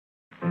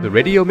The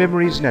Radio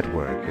Memories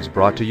Network is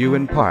brought to you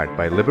in part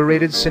by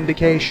Liberated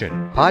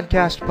Syndication,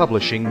 podcast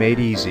publishing made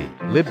easy,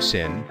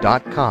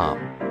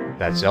 libsyn.com.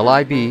 That's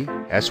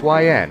LIBSYN.com.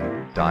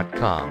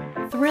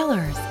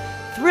 Thrillers,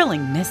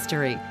 thrilling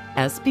mystery,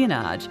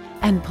 espionage,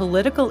 and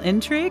political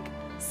intrigue?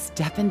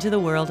 Step into the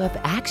world of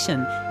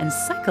action and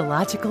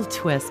psychological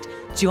twist.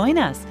 Join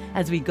us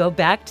as we go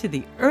back to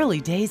the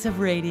early days of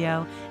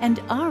radio and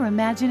our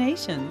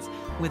imaginations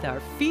with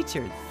our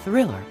featured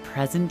thriller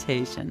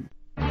presentation.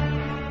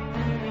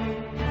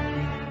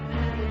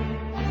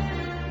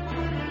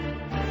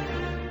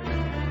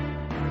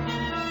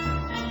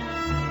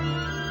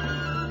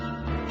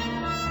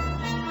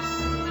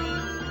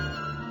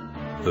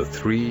 The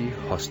Three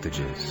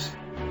Hostages.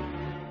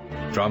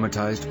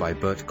 Dramatized by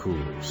Bert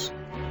Coules.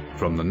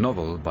 From the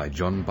novel by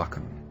John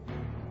Buchan.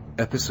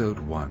 Episode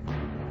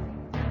 1.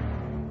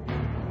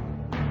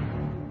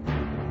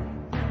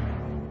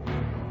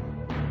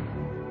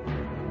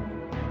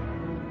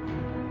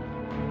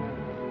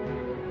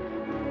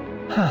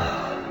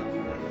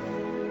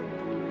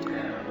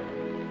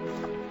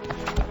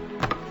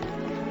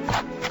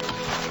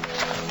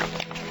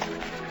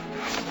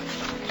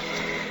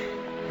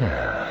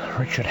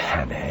 Richard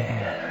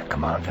Hannay,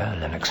 Commander,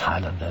 Lennox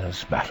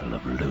Highlanders, Battle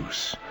of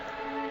Loos.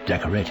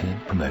 Decorated,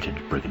 promoted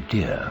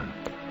brigadier.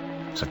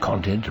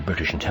 Seconded to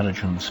British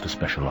intelligence for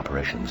special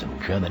operations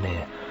in Germany.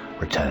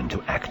 Returned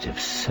to active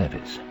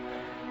service.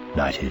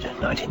 Knighted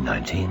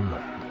 1919.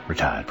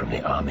 Retired from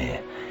the army.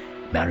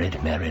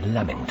 Married Mary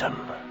Lamington.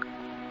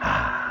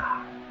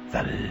 Ah,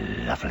 the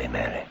lovely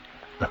Mary.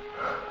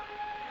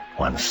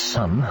 One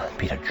son,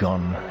 Peter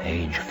John,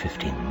 age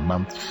 15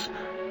 months.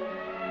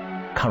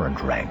 Current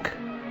rank,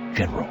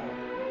 General.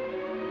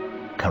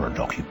 Current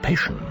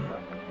occupation,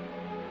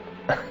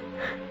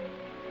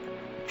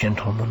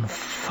 gentleman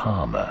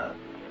farmer.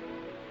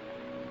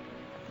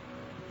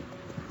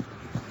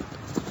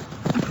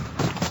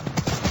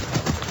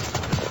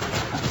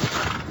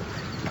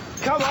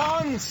 Come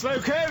on, slow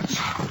coach!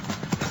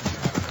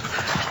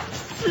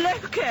 Slow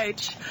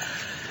coach?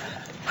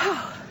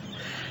 Oh,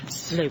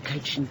 slow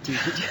coach indeed.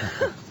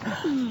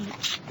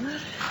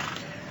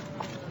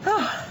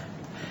 Oh,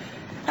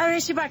 I'll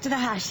race you back to the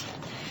house.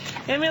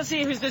 And we'll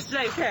see who's the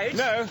slow coach.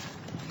 No.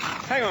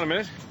 Hang on a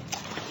minute.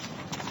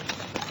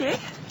 Yeah?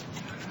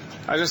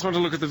 I just want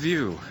to look at the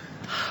view.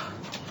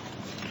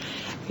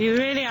 You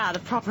really are the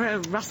proper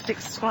rustic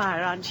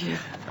squire, aren't you?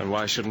 And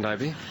why shouldn't I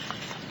be?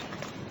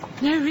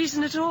 No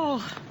reason at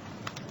all.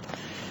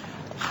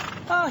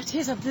 Oh, it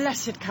is a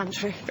blessed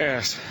country.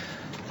 Yes.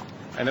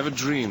 I never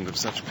dreamed of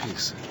such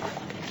peace.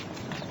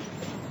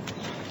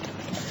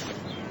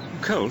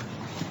 Cold?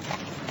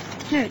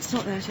 No, it's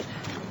not that.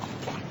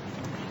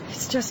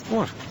 It's just...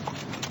 What?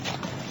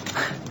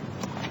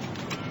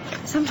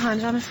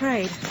 Sometimes I'm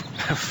afraid.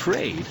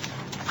 Afraid?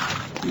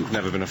 You've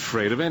never been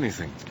afraid of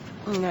anything.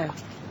 No.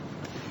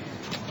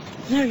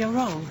 No, you're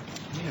wrong.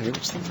 Mary,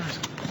 what's the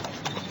matter?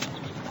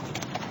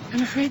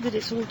 I'm afraid that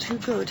it's all too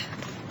good.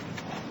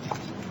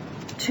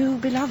 Too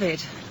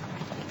beloved.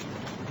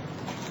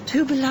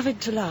 Too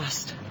beloved to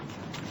last.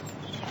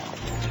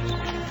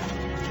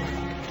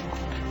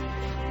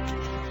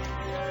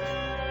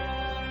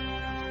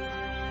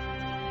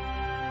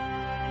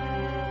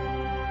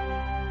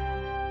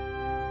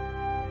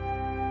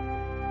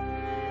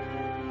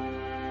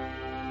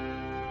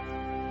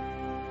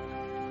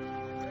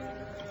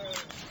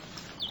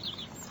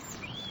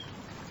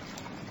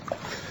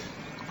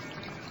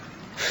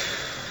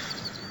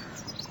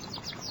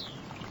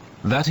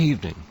 That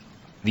evening,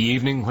 the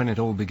evening when it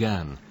all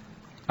began,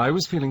 I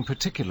was feeling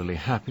particularly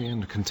happy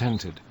and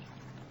contented.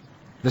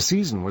 The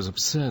season was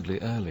absurdly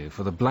early,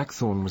 for the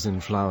blackthorn was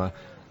in flower,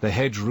 the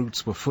hedge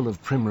roots were full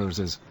of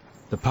primroses,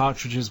 the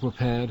partridges were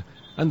paired,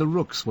 and the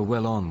rooks were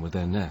well on with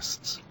their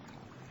nests.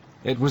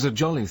 It was a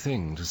jolly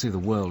thing to see the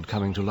world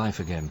coming to life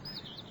again,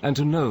 and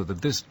to know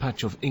that this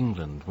patch of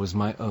England was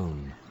my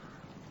own.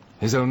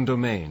 His own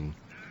domain,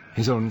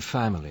 his own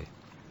family,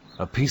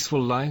 a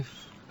peaceful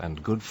life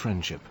and good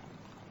friendship.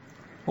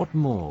 What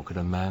more could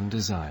a man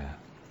desire?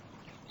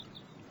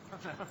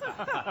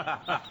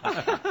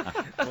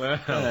 But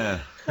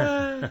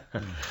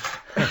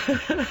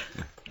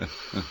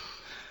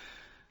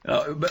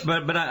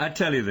I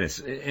tell you this,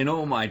 in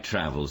all my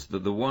travels,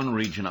 the one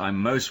region I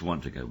most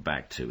want to go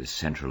back to is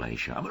Central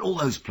Asia. I mean, all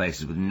those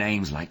places with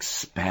names like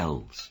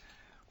spells.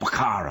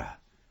 Bukhara,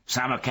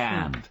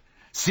 Samarkand,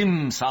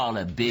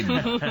 Simsala Bin.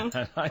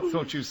 I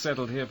thought you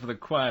settled here for the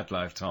quiet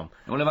life, Tom.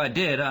 Well, if I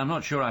did, I'm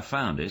not sure I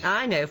found it.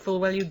 I know full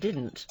well you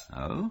didn't.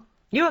 Oh?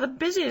 You're the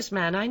busiest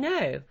man I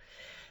know.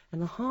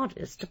 And the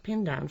hardest to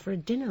pin down for a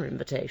dinner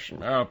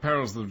invitation. Oh,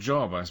 perils of the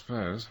job, I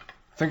suppose.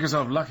 Think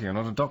yourself lucky you're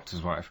not a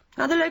doctor's wife.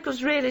 Are the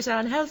locals really so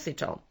unhealthy,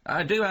 Tom?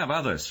 I do have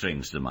other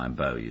strings to my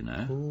bow, you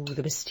know. Ooh,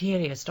 the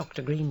mysterious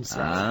Dr. Greenslade.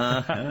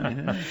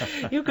 Ah.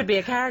 You could be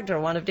a character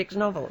in one of Dick's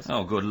novels.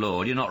 Oh, good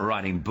Lord, you're not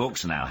writing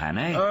books now,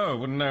 Hannay. Oh,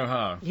 wouldn't know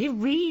how. He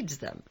reads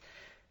them.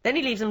 Then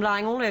he leaves them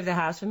lying all over the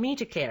house for me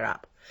to clear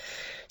up.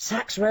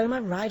 Sax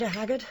Roma, Rider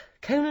Haggard,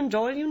 Conan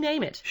Doyle, you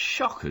name it.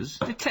 Shockers,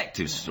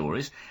 detective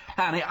stories.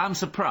 Annie, I'm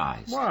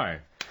surprised. Why?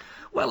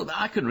 Well,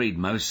 I can read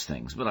most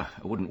things, but I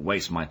wouldn't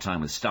waste my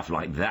time with stuff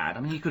like that.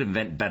 I mean, you could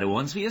invent better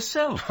ones for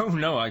yourself. Oh,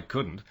 no, I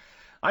couldn't.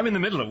 I'm in the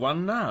middle of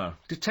one now.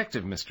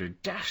 Detective mystery,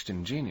 dashed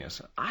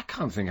ingenious. I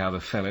can't think how the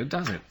fellow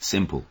does it.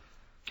 Simple.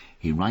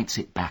 He writes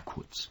it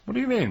backwards. What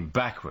do you mean,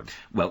 backward?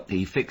 Well,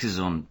 he fixes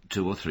on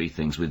 2 or 3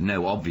 things with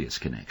no obvious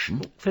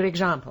connection. For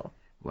example?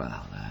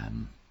 Well,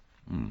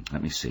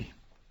 let me see.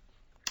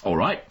 All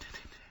right.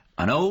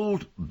 An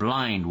old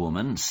blind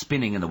woman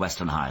spinning in the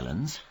Western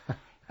Highlands.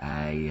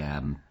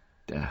 A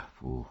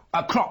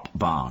crop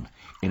barn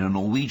in a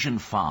Norwegian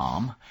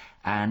farm.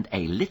 And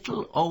a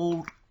little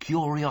old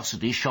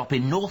curiosity shop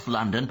in North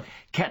London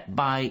kept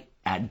by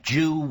a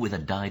Jew with a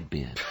dyed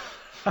beard.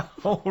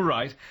 All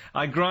right.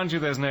 I grant you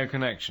there's no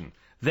connection.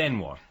 Then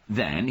what?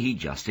 Then he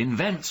just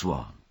invents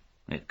one.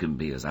 It can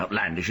be as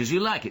outlandish as you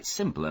like. It's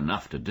simple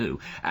enough to do.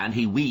 And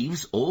he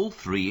weaves all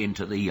 3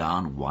 into the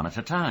yarn one at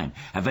a time.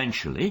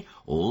 Eventually,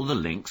 all the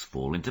links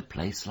fall into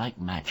place like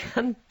magic.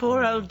 And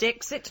poor old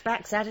Dick sits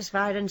back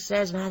satisfied and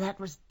says, "Now that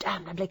was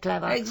damnably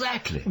clever."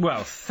 Exactly.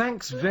 Well,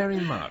 thanks very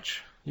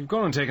much. You've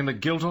gone and taken the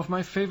guilt off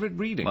my favourite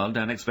reading. Well,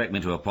 don't expect me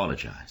to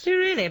apologise. Do you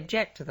really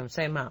object to them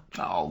so much?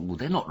 Oh,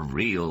 they're not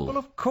real. Well,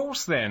 of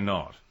course they're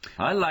not.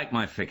 I like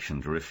my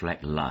fiction to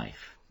reflect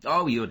life.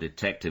 Oh, your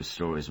detective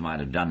stories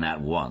might have done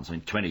that once,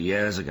 20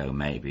 years ago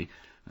maybe,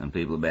 and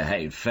people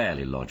behaved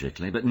fairly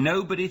logically, but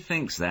nobody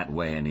thinks that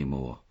way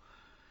anymore.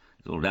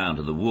 It's all down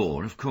to the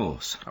war, of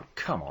course. Oh,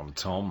 come on,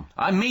 Tom.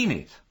 I mean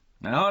it.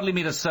 I hardly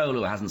meet a soul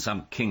who hasn't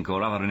some kink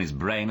or other in his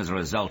brain as a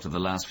result of the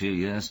last few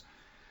years.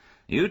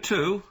 You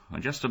two are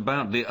just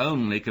about the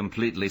only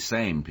completely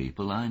sane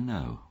people I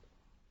know.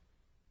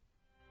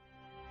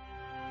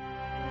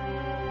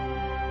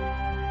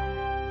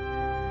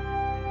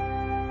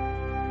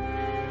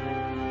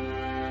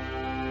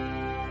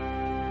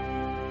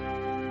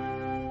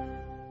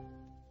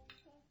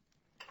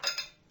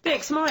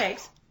 Dick, some more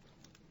eggs?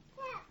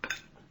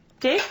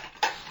 Dick?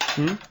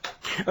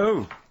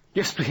 Oh,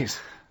 yes, please.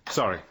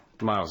 Sorry,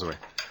 miles away.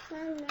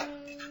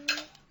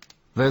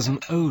 There's an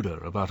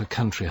odour about a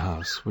country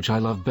house which I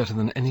love better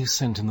than any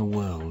scent in the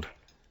world.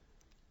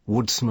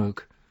 Wood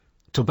smoke,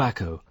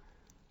 tobacco,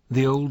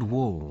 the old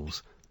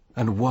walls,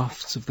 and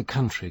wafts of the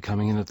country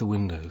coming in at the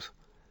windows.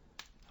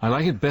 I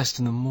like it best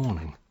in the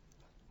morning,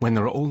 when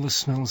there are all the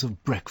smells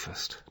of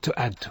breakfast to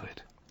add to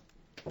it.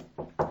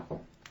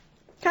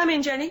 Come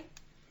in, Jenny.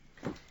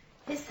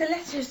 It's the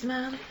letters,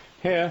 ma'am.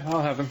 Here,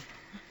 I'll have them.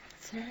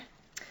 Sir?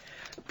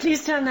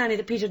 Please tell Nanny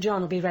that Peter John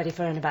will be ready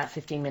for her in about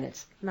 15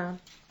 minutes, ma'am.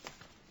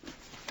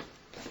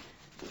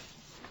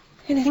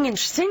 Anything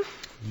interesting?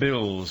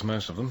 Bills,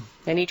 most of them.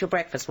 Then eat your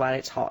breakfast while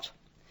it's hot.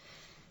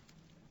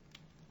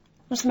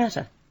 What's the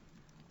matter?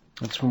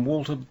 It's from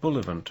Walter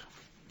Bullivant.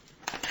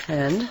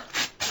 And?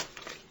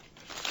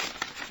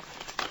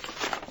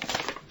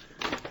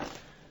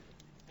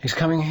 He's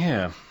coming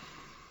here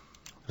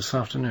this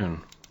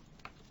afternoon.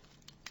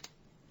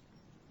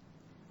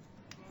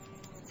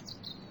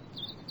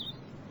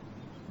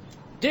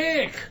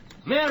 Dick!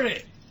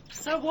 Mary!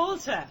 Sir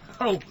Walter!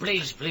 Oh,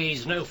 please,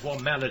 please, no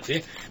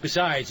formality.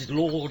 Besides, it's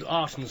Lord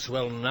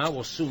Artenswell now,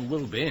 or soon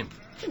will be.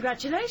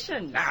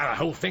 Congratulations. The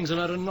whole thing's a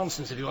load of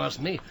nonsense, if you ask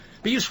me.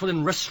 Be useful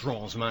in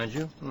restaurants, mind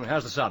you.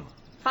 How's the son?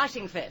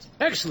 Fighting fit.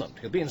 Excellent.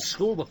 He'll be in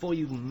school before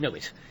you know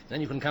it. Then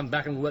you can come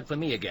back and work for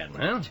me again,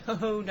 huh?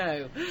 Oh,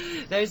 no.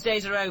 Those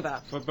days are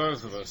over. For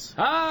both of us.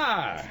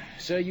 Ah,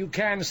 so you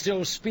can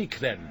still speak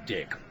then,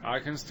 Dick. I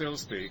can still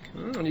speak.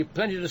 And you've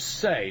plenty to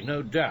say,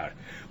 no doubt.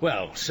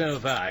 Well, so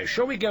have I.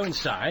 Shall we go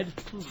inside?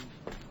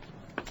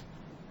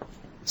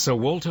 Sir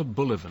Walter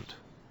Bullivant,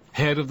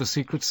 head of the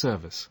Secret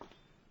Service.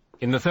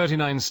 In the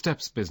 39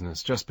 Steps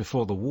business just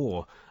before the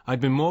war,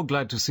 I'd been more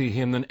glad to see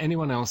him than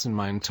anyone else in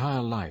my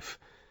entire life.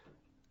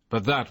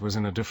 But that was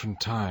in a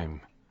different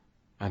time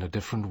and a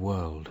different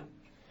world.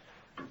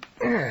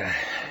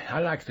 I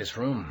like this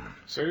room.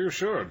 So you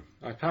should.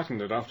 I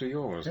patterned it after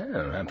yours.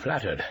 Oh, I'm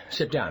flattered.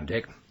 Sit down,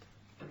 Dick.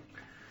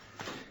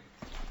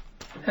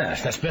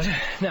 Yes, that's better.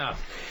 Now,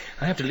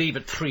 I have to leave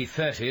at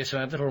 3:30, so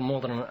I have little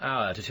more than an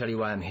hour to tell you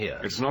why I'm here.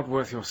 It's not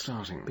worth your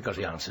starting. Because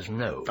the answer's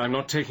no. I'm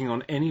not taking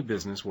on any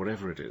business,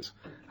 whatever it is.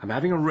 I'm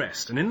having a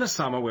rest, and in the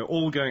summer we're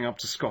all going up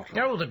to Scotland.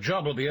 Oh, the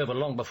job will be over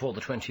long before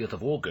the 20th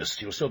of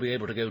August. You'll still be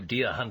able to go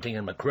deer hunting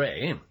in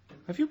McRae.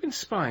 Have you been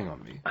spying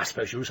on me? I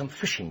suppose you'll do some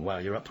fishing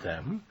while you're up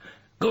there.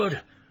 Good,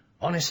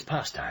 honest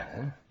pastime,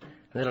 huh?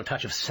 A little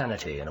touch of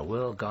sanity in a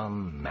world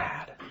gone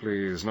mad.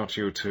 Please, not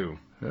you too.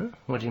 Huh?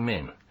 What do you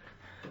mean?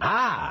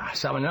 Ah,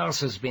 someone else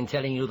has been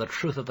telling you the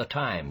truth of the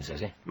times, has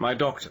he? My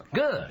doctor.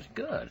 Good,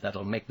 good.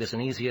 That'll make this an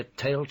easier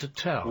tale to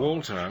tell.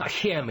 Walter. Now,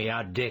 hear me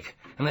out, Dick.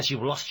 Unless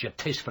you've lost your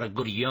taste for a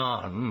good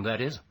yarn,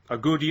 that is. A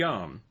good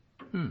yarn?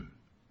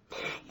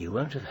 You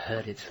won't have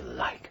heard its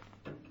like.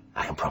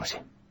 I can promise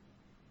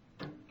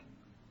you.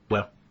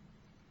 Well?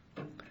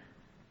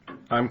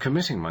 I'm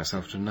committing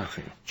myself to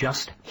nothing.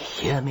 Just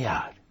hear me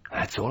out.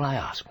 That's all I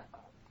ask.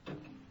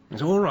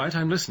 It's all right,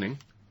 I'm listening.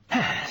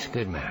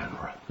 Good man,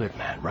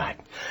 right.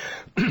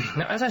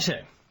 Now, as I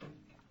say,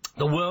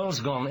 The world's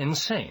gone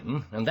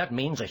insane, and that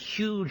means a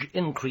huge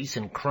increase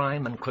in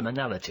crime and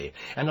criminality,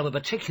 and of a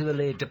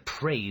particularly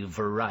depraved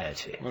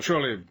variety. Well,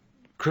 surely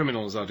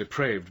criminals are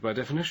depraved by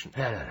definition.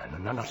 No,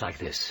 not like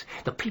this.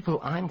 The people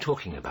I'm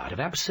talking about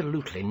have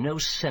absolutely no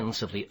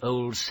sense of the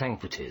old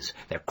sanctities.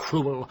 They're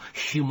cruel,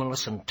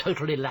 humorless, and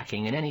totally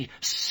lacking in any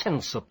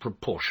sense of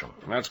proportion.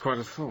 That's quite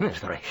a thought. Yes,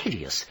 they're a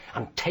hideous,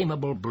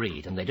 untamable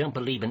breed, and they don't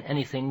believe in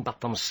anything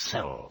but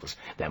themselves.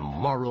 They're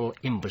moral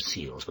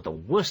imbeciles, but the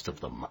worst of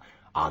them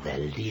are their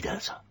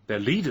leaders. Their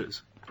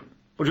leaders?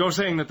 But you're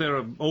saying that there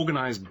are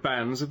organized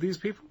bands of these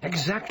people?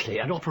 Exactly,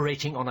 and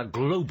operating on a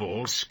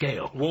global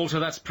scale. Walter,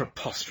 that's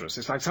preposterous.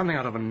 It's like something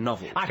out of a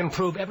novel. I can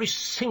prove every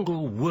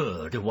single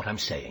word of what I'm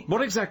saying.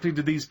 What exactly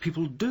do these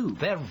people do?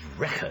 They're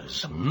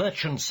wreckers,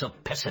 merchants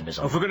of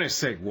pessimism. Oh, for goodness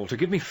sake, Walter,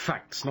 give me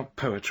facts, not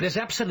poetry. There's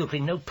absolutely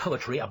no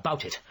poetry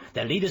about it.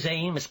 Their leader's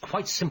aim is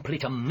quite simply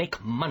to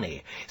make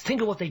money.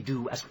 Think of what they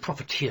do as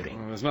profiteering.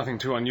 Well, there's nothing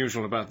too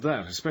unusual about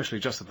that, especially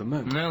just at the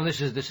moment. No,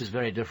 this is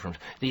very different.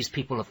 These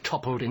people have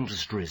toppled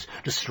industries,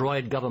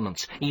 destroyed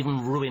governments,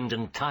 even ruined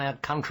entire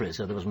countries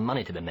so there was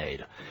money to be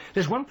made.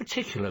 There's one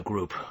particular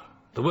group,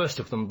 the worst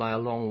of them by a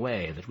long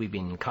way, that we've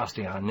been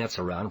casting our nets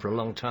around for a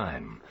long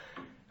time.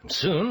 And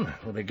soon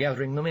we'll be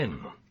gathering them in.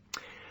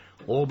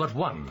 All but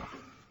one.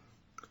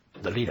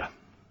 The leader.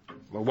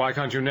 Well, why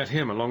can't you net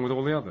him along with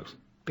all the others?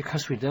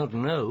 Because we don't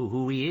know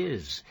who he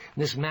is.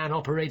 This man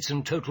operates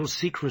in total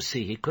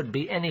secrecy. He could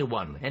be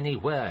anyone,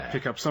 anywhere.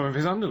 Pick up some of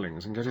his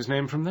underlings and get his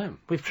name from them.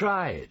 We've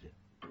tried.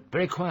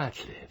 Very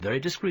quietly,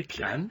 very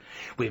discreetly. And?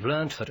 We've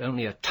learnt that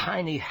only a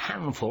tiny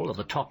handful of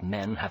the top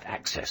men have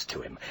access to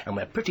him, and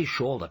we're pretty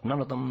sure that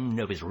none of them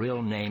know his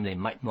real name. They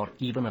might not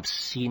even have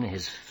seen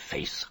his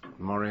face.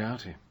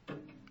 Moriarty.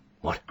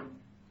 What?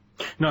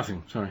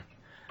 Nothing, sorry.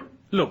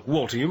 Look,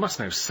 Walter, you must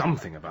know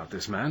something about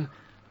this man.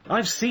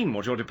 I've seen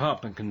what your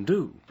department can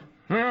do.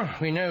 Well,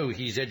 we know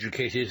he's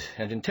educated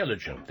and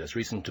intelligent. There's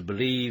reason to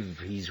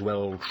believe he's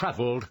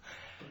well-travelled,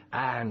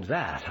 and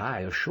that, I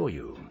assure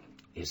you,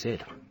 is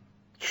it.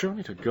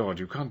 Surely to God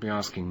you can't be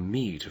asking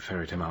me to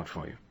ferret him out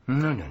for you.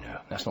 No.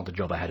 That's not the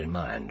job I had in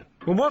mind.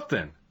 Well, what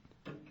then?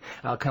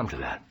 I'll come to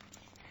that.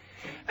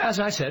 As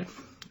I said,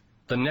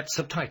 the nets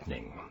are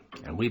tightening,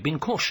 and we've been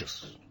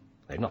cautious.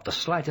 They've not the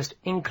slightest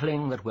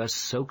inkling that we're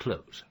so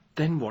close.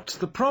 Then what's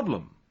the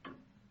problem?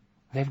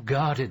 They've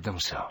guarded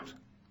themselves.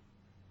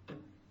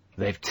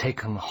 They've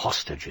taken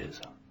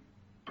hostages.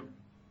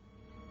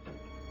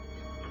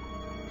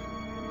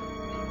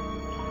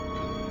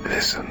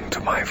 Listen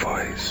to my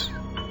voice.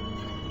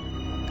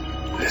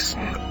 Listen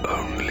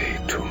only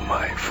to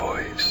my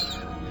voice.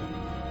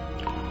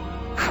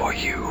 For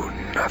you,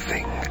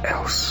 nothing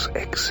else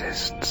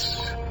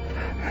exists.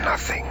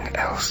 Nothing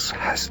else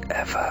has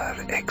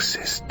ever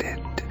existed.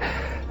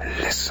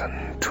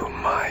 Listen to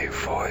my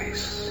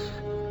voice.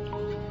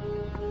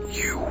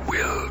 You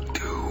will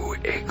do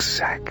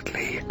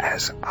exactly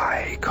as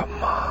I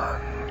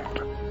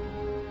command.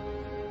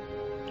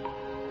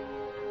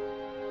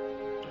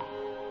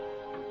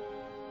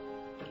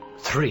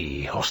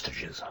 Three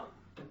hostages.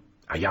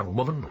 A young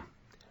woman,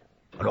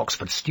 an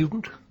Oxford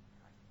student,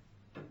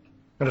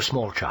 and a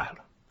small child.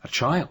 A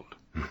child?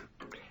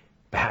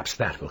 Perhaps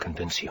that will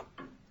convince you.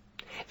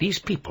 These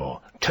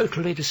people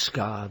totally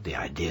discard the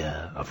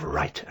idea of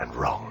right and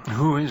wrong.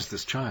 Who is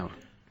this child?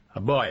 A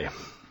boy,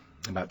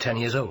 about 10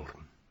 years old.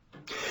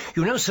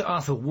 You know Sir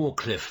Arthur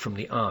Warcliffe from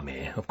the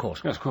army, of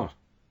course. Yes, of course.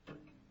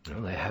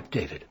 Well, they have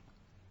David,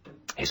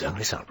 his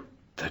only son.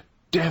 The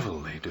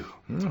devil they do.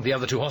 The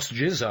other two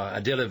hostages are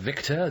Adela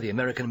Victor, the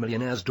American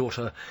millionaire's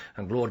daughter,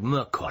 and Lord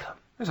Murcott.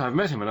 Yes, I've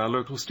met him at our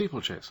local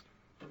steeplechase.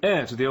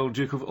 Heir to the old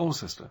Duke of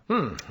Alcester.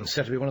 And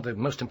said to be one of the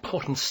most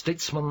important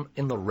statesmen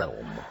in the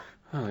realm.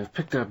 Oh, they've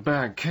picked their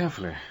bag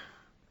carefully.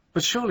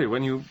 But surely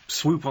when you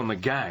swoop on the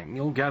gang,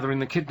 you'll gather in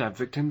the kidnapped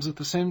victims at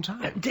the same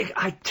time. Dick,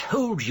 I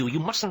told you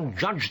mustn't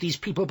judge these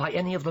people by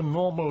any of the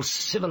normal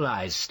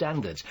civilized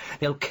standards.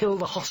 They'll kill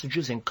the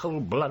hostages in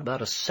cold blood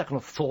without a second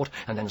of thought,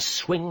 and then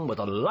swing with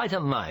a lighter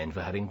mind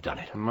for having done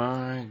it.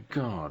 My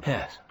God.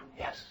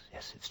 Yes,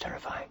 it's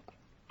terrifying.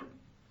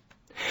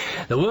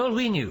 The world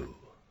we knew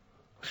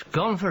was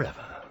gone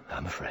forever,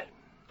 I'm afraid.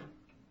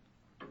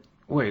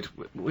 Wait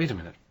a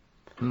minute.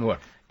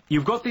 What?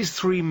 You've got these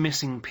three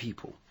missing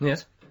people.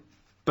 Yes?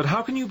 But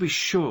how can you be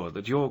sure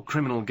that your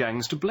criminal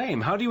gang's to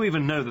blame? How do you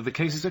even know that the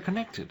cases are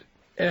connected?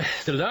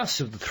 The last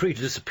of the three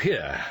to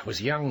disappear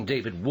was young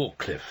David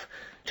Warcliffe.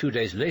 2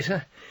 days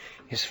later,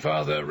 his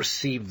father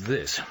received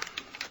this.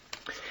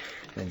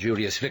 And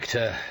Julius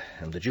Victor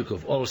and the Duke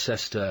of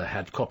Alcester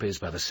had copies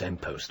by the same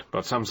post.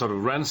 But some sort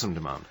of ransom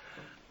demand?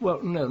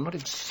 Well, no, not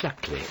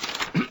exactly.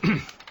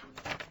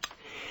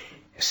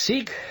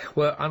 Seek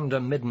where under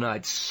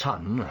midnight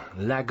sun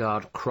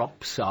laggard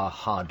crops are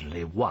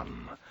hardly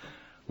won,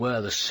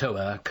 where the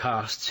sower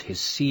casts his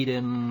seed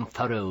in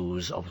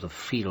furrows of the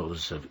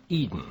fields of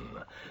Eden,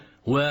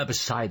 where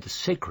beside the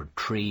sacred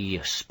tree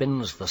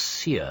spins the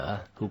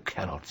seer who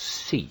cannot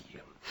see.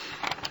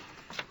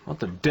 What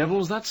the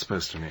devil's that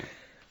supposed to mean?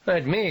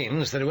 It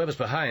means that whoever's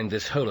behind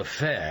this whole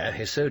affair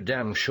is so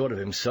damn sure of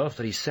himself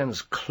that he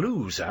sends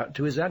clues out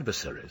to his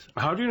adversaries.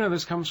 How do you know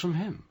this comes from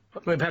him?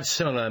 We've had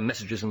similar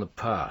messages in the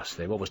past.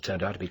 They've always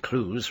turned out to be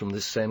clues from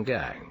this same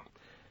gang.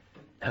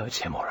 Oh, it's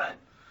him, all right.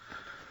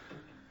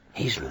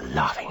 He's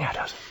laughing at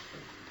us.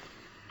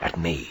 At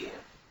me.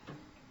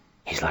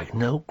 He's like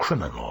no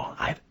criminal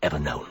I've ever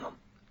known.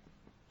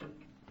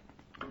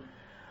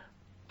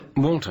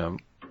 Walter,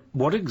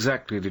 what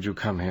exactly did you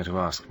come here to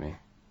ask me?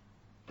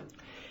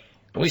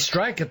 We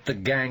strike at the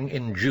gang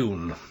in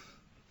June.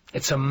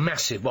 It's a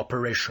massive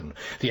operation.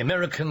 The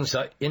Americans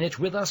are in it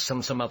with us,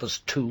 and some others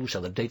too, so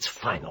the date's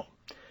final.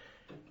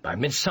 By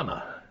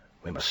midsummer,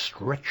 we must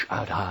stretch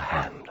out our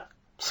hand.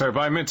 So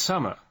by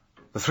midsummer,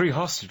 the 3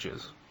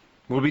 hostages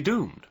will be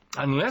doomed?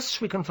 Unless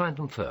we can find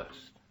them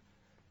first.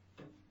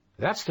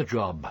 That's the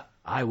job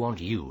I want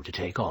you to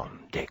take on,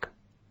 Dick.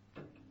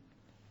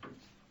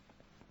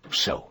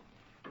 So,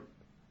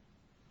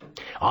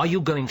 are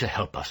you going to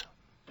help us?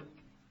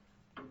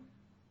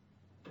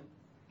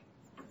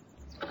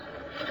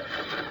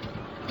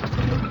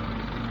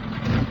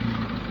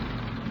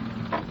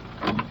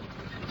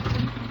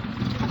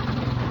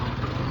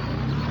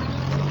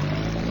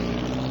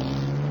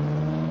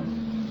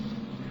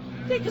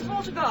 Dick, is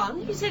Walter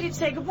gone? He said he'd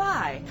say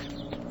goodbye.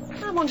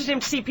 I wanted him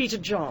to see Peter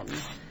John.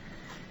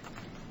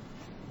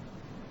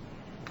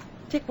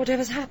 Dick,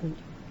 whatever's happened?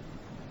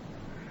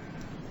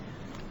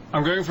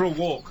 I'm going for a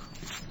walk.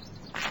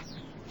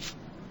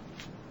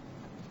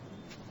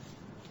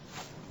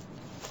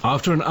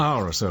 After an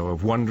hour or so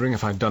of wondering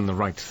if I'd done the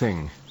right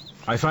thing,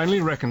 I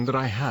finally reckoned that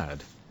I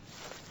had.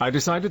 I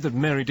decided that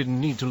Mary didn't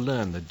need to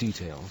learn the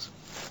details.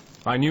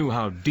 I knew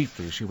how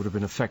deeply she would have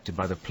been affected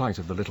by the plight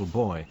of the little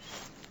boy.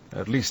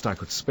 At least I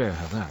could spare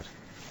her that.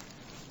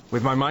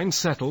 With my mind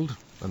settled,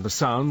 and the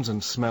sounds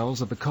and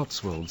smells of the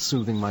Cotswolds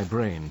soothing my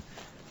brain,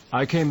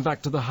 I came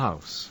back to the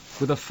house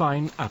with a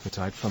fine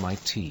appetite for my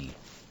tea.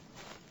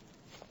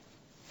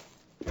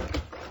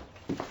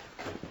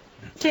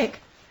 Dick,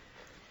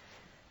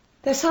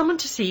 there's someone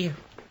to see you.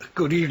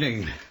 Good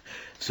evening,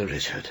 Sir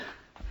Richard.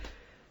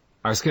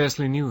 I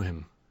scarcely knew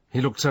him.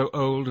 He looked so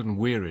old and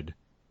wearied.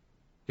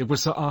 It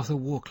was Sir Arthur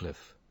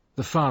Warcliffe,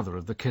 the father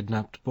of the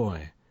kidnapped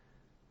boy.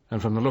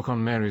 And from the look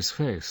on Mary's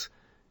face,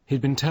 he'd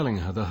been telling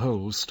her the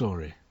whole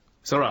story.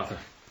 Sir Arthur.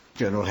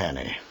 General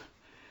Hannay.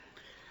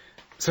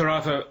 Sir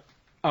Arthur,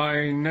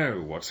 I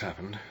know what's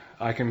happened.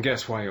 I can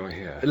guess why you're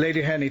here.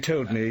 Lady Hannay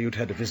told me you'd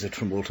had a visit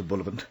from Walter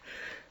Bullivant.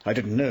 I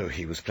didn't know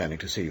he was planning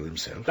to see you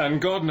himself. And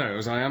God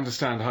knows I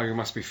understand how you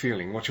must be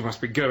feeling, what you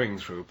must be going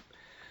through.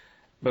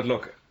 But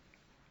look,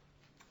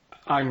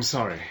 I'm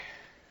sorry.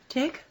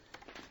 Dick?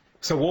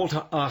 Sir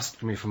Walter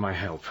asked me for my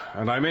help,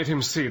 and I made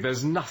him see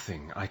there's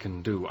nothing I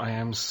can do. I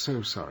am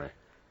so sorry.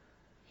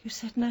 You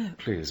said no.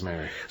 Please,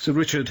 Mary. Sir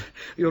Richard,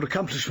 your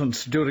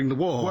accomplishments during the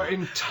war were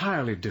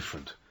entirely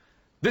different.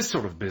 This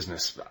sort of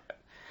business...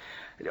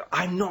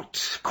 I'm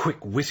not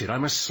quick-witted.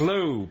 I'm a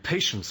slow,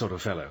 patient sort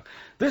of fellow.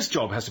 This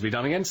job has to be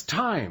done against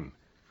time.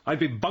 I'd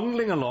be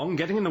bungling along,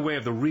 getting in the way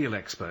of the real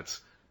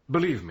experts.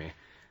 Believe me,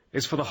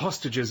 it's for the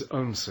hostages'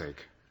 own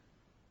sake.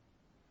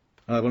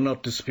 I will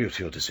not dispute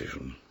your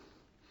decision,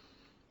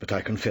 but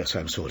I confess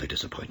I'm sorely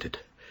disappointed.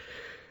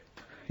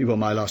 You were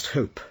my last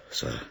hope,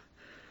 sir.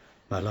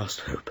 My last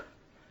hope.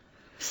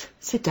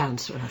 Sit down,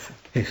 Sir Arthur.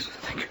 Yes,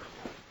 thank you.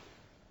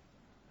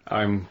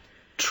 I'm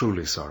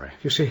truly sorry.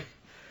 You see,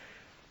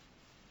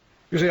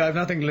 I've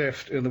nothing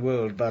left in the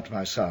world but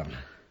my son.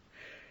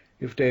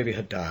 If Davy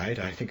had died,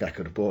 I think I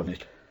could have borne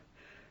it.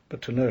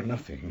 But to know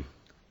nothing,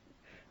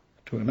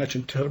 to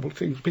imagine terrible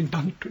things being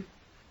done to him.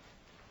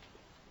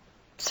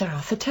 Sir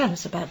Arthur, tell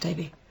us about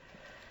Davy.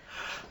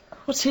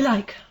 What's he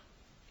like?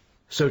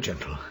 So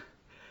gentle.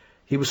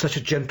 He was such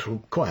a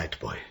gentle, quiet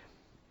boy.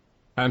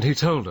 And he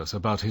told us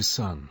about his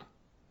son,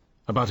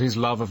 about his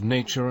love of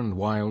nature and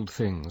wild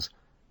things,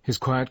 his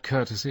quiet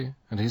courtesy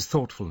and his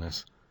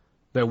thoughtfulness,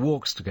 their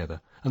walks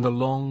together, and the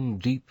long,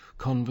 deep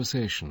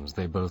conversations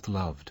they both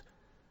loved.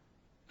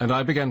 And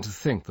I began to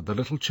think that the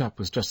little chap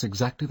was just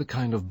exactly the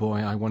kind of boy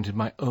I wanted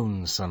my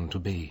own son to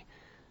be,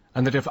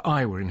 and that if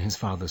I were in his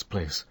father's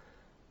place,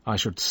 I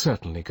should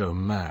certainly go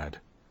mad.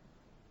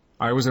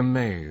 I was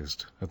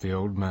amazed at the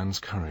old man's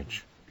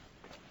courage.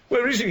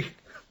 Where is he?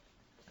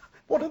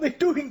 What are they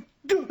doing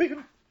to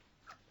him?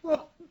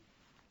 Oh,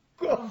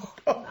 God,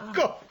 oh,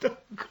 God.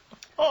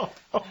 Oh.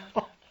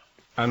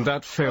 And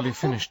that fairly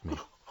finished me.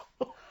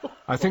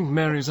 I think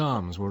Mary's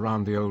arms were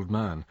round the old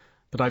man,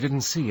 but I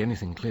didn't see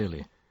anything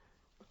clearly.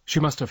 She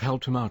must have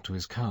helped him out to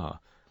his car,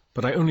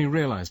 but I only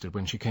realized it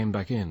when she came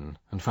back in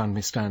and found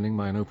me standing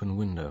by an open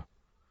window.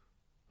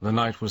 The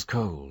night was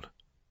cold,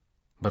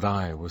 but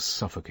I was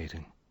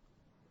suffocating.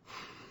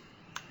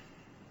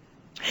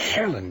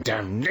 Hell and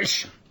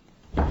damnation!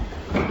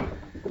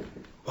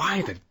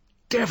 Why the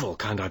devil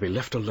can't I be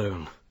left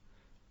alone?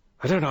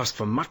 I don't ask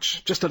for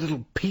much, just a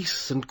little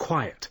peace and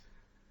quiet.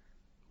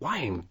 Why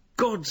in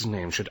God's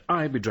name should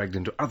I be dragged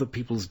into other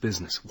people's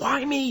business?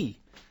 Why me?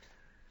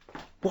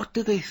 What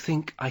do they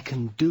think I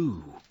can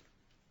do?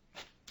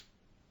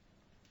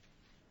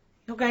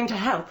 You're going to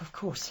help, of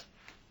course.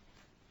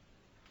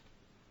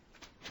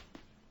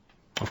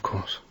 Of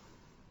course.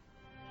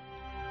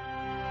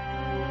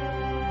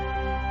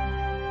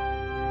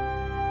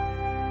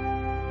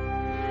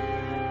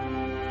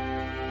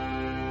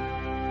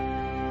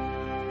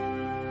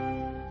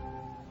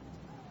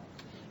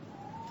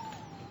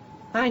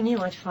 I knew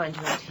I'd find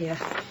you out here.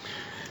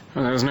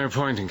 Well, there was no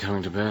point in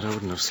coming to bed. I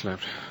wouldn't have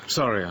slept.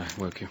 Sorry I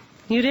woke you.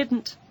 You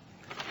didn't.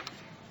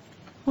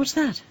 What's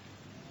that?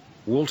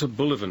 Walter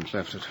Bullivant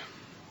left it.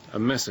 A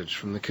message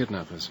from the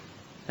kidnappers.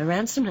 A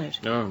ransom note?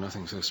 No,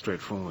 nothing so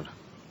straightforward.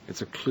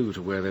 It's a clue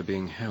to where they're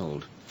being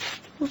held.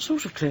 What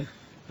sort of clue?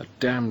 A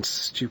damned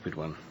stupid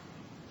one.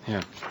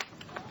 Here.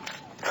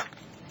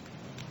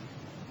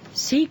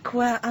 Seek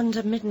where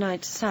under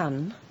midnight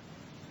sun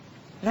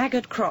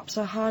laggard crops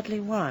are hardly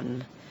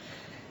won,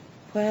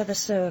 where the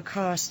sower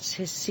casts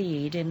his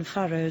seed in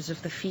furrows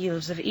of the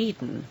fields of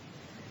Eden,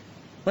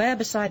 where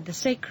beside the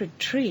sacred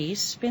tree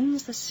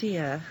spins the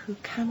seer who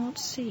cannot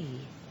see.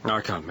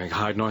 I can't make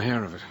hide nor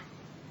hair of it.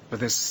 But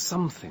there's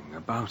something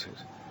about it.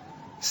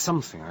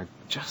 Something I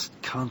just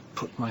can't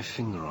put my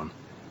finger on.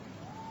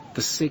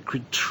 The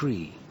sacred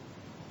tree.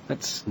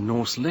 That's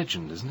Norse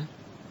legend, isn't it?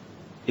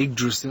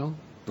 Yggdrasil,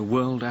 the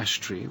world ash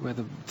tree, where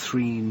the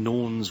 3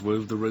 Norns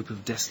wove the rope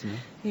of destiny.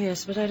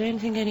 Yes, but I don't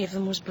think any of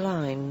them was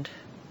blind.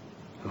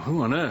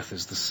 Who on earth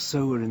is the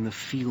sower in the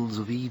fields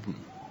of Eden?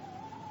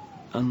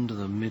 Under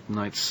the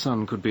midnight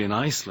sun could be in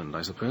Iceland,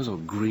 I suppose, or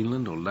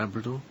Greenland, or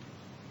Labrador.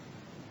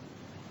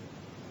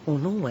 Or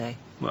Norway.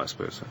 Well, I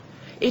suppose so.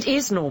 It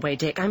is Norway,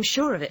 Dick, I'm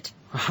sure of it.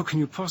 How can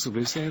you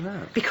possibly say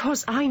that?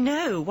 Because I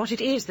know what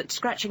it is that's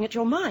scratching at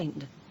your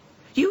mind.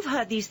 You've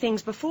heard these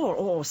things before,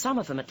 or some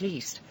of them at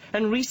least,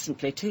 and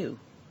recently too.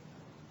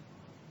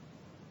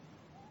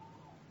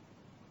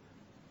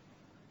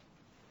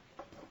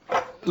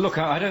 Look,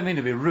 I don't mean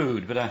to be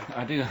rude, but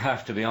I do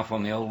have to be off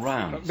on the old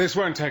rounds. This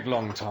won't take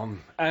long,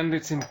 Tom, and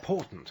it's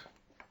important.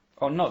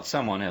 Oh, not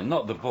someone else,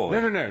 not the boy.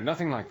 No,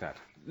 nothing like that.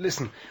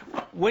 Listen,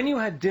 when you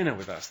had dinner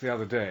with us the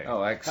other day...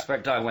 Oh, I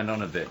expect I went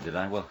on a bit, did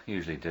I? Well,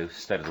 usually do.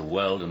 State of the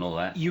world and all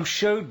that. You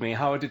showed me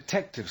how a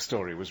detective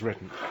story was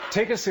written.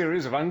 Take a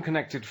series of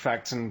unconnected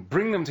facts and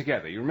bring them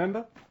together, you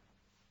remember?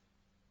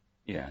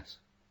 Yes.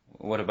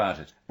 What about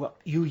it? Well,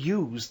 you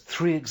used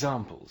 3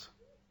 examples.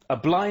 A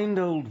blind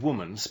old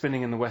woman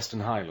spinning in the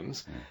Western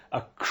Highlands,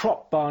 a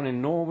crop barn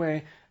in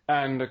Norway,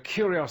 and a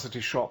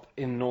curiosity shop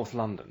in North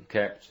London.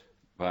 Kept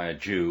by a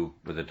Jew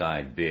with a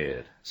dyed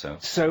beard, so...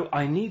 So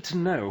I need to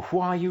know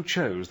why you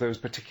chose those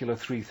particular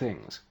 3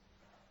 things.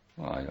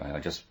 Well, I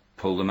just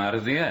pulled them out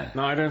of the air.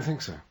 No, I don't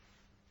think so.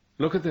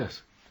 Look at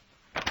this.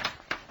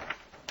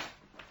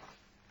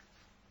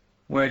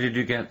 Where did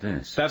you get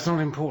this? That's not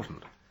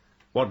important.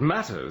 What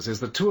matters is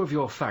that 2 of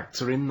your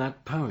facts are in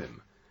that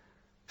poem.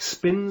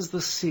 Spins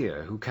the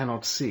seer who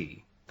cannot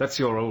see. That's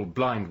your old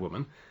blind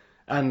woman.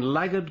 And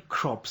laggard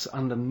crops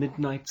under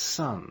midnight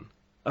sun.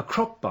 A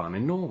crop barn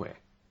in Norway.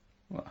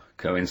 Well,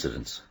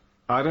 coincidence.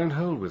 I don't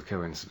hold with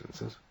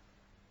coincidences.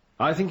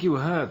 I think you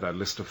heard that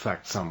list of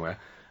facts somewhere,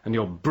 and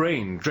your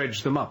brain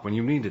dredged them up when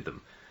you needed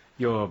them.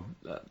 Your...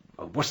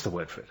 what's the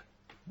word for it?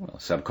 Well,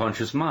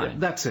 subconscious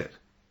mind. That's it.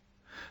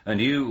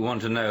 And you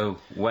want to know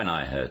when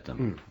I heard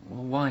them?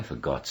 Well, why, for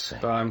God's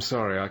sake? I'm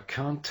sorry, I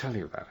can't tell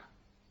you that.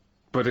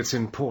 But it's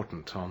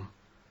important, Tom.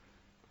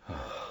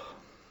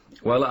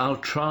 Well, I'll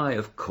try,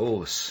 of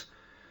course.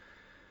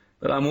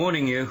 But I'm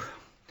warning you,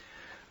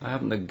 I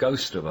haven't the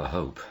ghost of a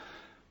hope.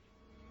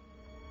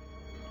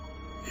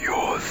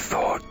 Your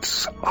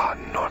thoughts are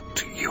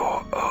not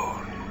your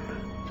own.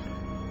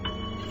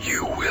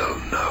 You will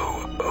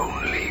know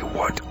only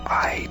what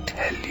I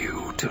tell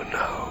you to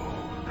know.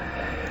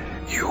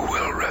 You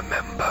will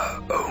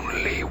remember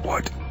only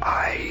what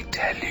I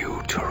tell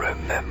you to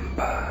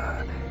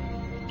remember.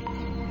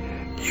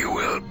 You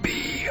will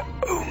be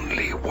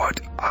only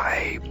what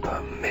I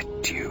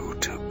permit you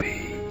to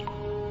be.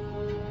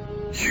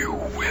 You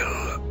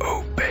will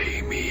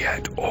obey me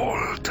at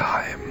all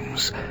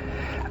times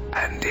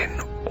and in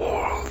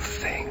all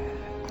things.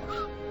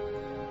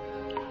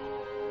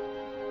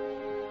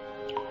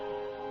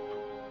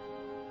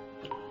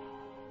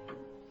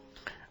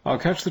 I'll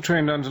catch the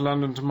train down to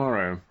London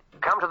tomorrow.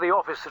 Come to the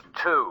office at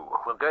 2.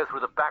 We'll go through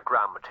the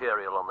background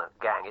material on the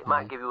gang. It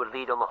might give you a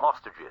lead on the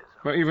hostages.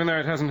 Well, even though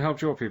it hasn't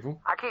helped your people?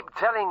 I keep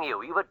telling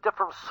you, you've a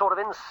different sort of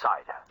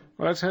insight.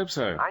 Well, let's hope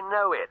so. I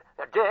know it.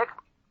 Now, Dick.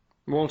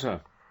 Walter.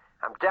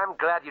 I'm damn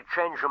glad you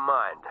changed your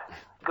mind.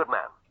 Good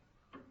man.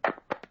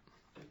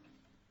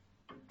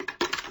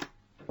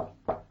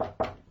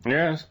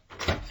 Yes?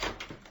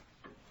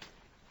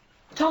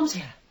 Tom's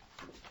here.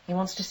 He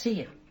wants to see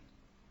you.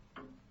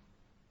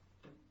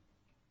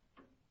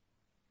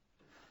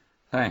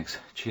 Thanks.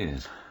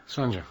 Cheers.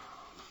 Sanja.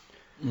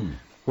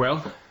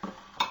 Well,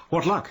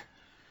 what luck?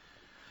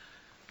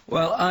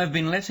 Well, I've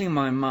been letting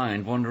my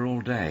mind wander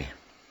all day.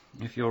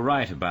 If you're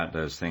right about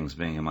those things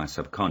being in my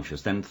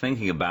subconscious, then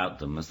thinking about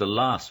them is the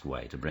last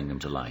way to bring them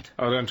to light.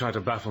 Oh, don't try to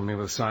baffle me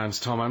with science,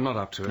 Tom. I'm not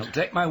up to it.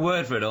 Take my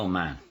word for it, old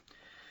man.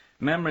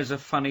 Memories are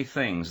funny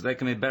things. They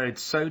can be buried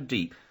so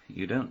deep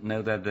you don't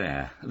know they're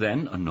there.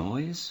 Then a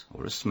noise,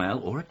 or a smell,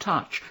 or a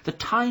touch, the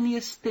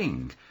tiniest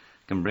thing,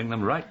 can bring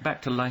them right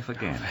back to life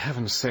again. For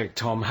heaven's sake,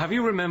 Tom, have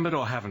you remembered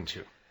or haven't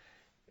you?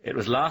 It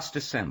was last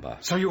December.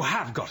 So you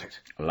have got it?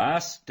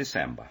 Last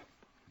December.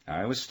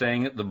 I was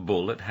staying at the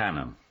Bull at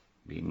Hannam.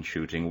 Been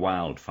shooting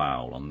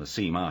wildfowl on the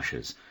sea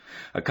marshes.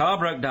 A car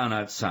broke down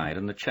outside,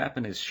 and the chap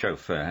and his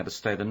chauffeur had to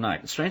stay the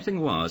night. The strange thing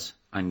was,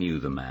 I knew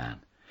the man.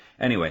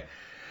 Anyway,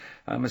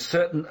 I'm as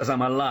certain as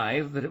I'm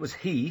alive that it was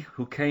he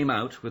who came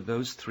out with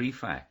those 3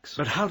 facts.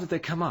 But how did they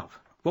come up?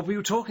 What were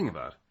you talking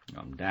about?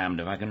 I'm damned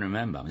if I can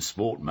remember. I mean,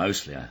 sport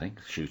mostly, I think.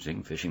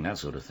 Shooting, fishing, that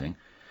sort of thing.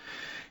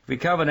 If we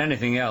covered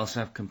anything else,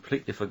 I've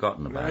completely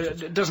forgotten about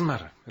it. It doesn't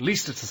matter. At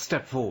least it's a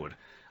step forward.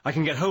 I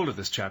can get hold of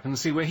this chap and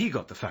see where he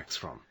got the facts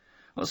from.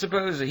 Well,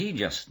 suppose he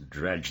just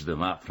dredged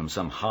them up from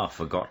some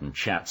half-forgotten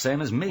chat,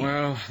 same as me.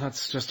 Well,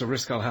 that's just a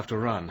risk I'll have to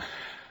run.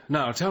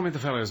 Now, tell me the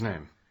fellow's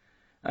name.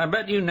 I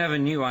bet you never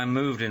knew I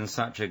moved in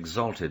such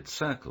exalted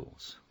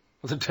circles.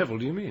 What the devil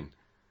do you mean?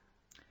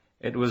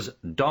 It was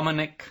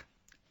Dominic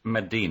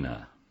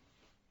Medina.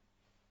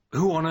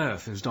 Who on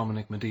earth is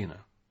Dominic Medina?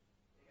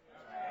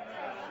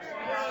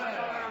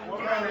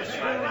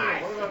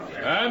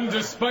 And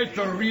despite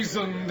the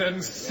reasoned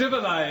and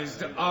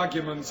civilized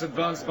arguments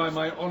advanced by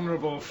my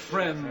honourable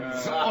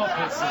friends,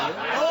 officers,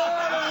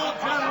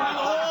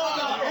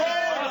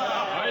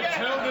 I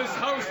tell this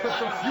House that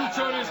the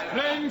future is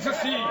plain to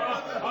see.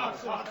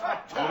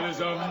 There is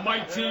a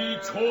mighty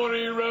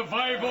Tory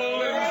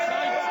revival in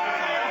sight.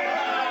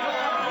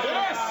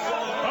 Yes,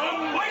 a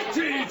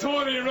mighty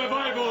Tory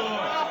revival.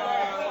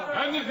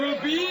 And it will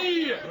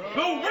be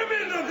the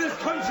women of this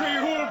country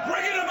who will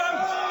bring it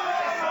about.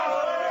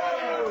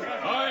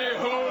 I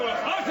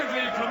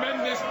wholeheartedly commend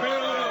this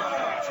bill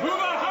to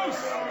the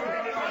House.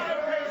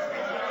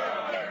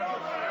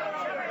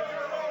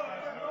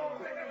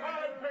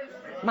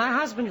 My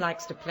husband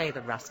likes to play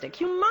the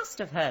rustic. You must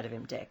have heard of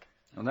him, Dick.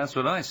 Well, that's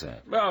what I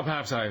said. Well,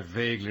 perhaps I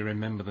vaguely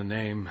remember the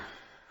name.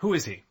 Who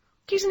is he?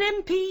 He's an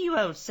MP, you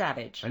old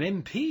savage. An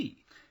MP?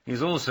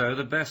 He's also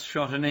the best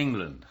shot in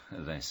England,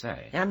 as they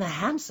say. And the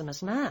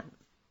handsomest man.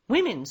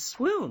 Women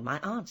swoon. My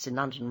aunts in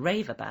London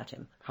rave about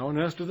him. How on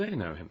earth do they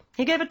know him?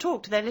 He gave a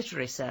talk to their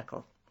literary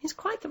circle. He's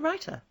quite the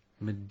writer.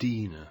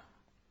 Medina.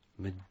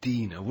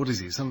 Medina. What is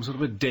he, some sort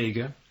of a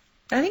Dago?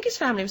 I think his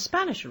family was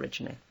Spanish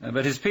originally.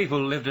 But his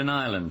people lived in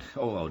Ireland,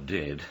 or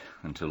did,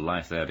 until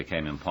life there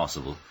became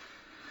impossible.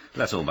 But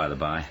that's all by the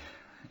by.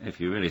 If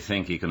you really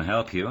think he can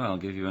help you, I'll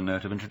give you a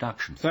note of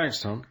introduction.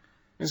 Thanks, Tom.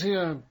 Is he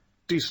a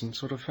decent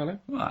sort of fellow?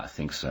 Well, I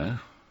think so.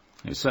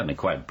 He's certainly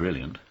quite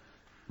brilliant.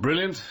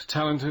 Brilliant,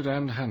 talented,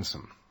 and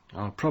handsome.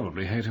 I'll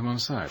probably hate him on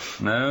sight.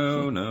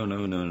 No,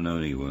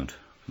 he won't.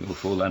 You'll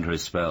fall under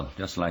his spell,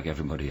 just like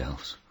everybody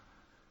else.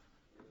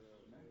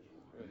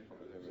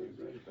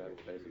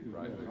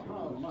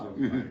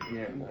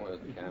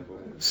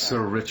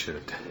 Sir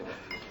Richard,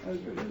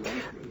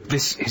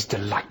 this is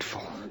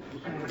delightful.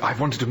 I've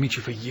wanted to meet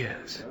you for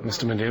years.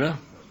 Mr. Medina?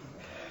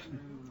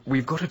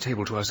 We've got a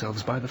table to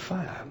ourselves by the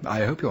fire.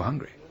 I hope you're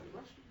hungry.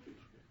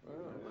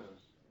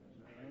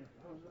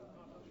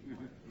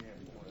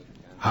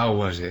 How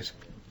was it?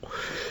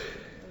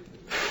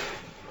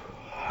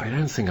 I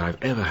don't think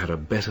I've ever had a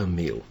better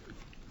meal.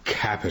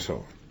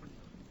 Capital.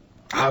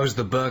 How's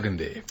the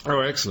Burgundy? Oh,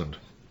 excellent.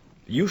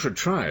 You should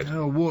try it.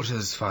 Oh,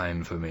 water's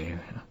fine for me.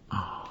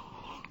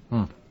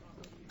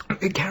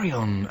 Carry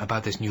on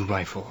about this new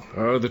rifle.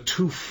 Oh, the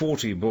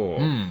 240 bore.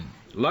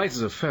 Light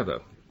as a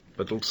feather,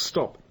 but it'll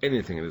stop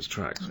anything in its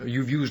tracks.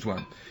 You've used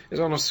one? It's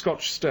on a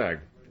Scotch stag.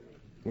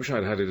 Wish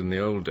I'd had it in the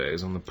old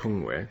days on the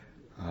Pungway.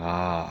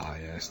 Ah,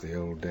 yes, the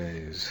old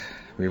days.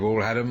 We've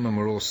all had 'em, and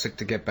we're all sick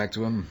to get back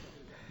to 'em.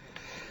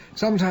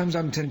 Sometimes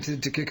I'm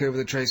tempted to kick over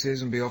the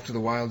traces and be off to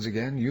the wilds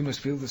again. You must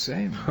feel the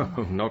same.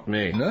 Oh, not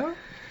me. No?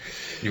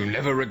 You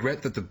never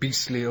regret that the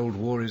beastly old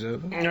war is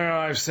over? No,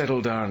 I've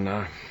settled down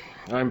now.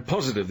 I'm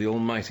positive the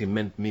Almighty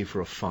meant me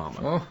for a farmer.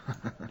 Oh,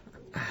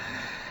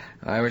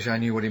 I wish I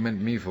knew what he meant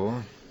me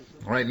for.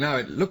 Right now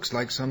it looks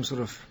like some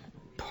sort of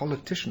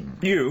politician.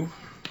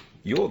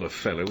 You're the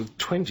fellow with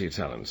 20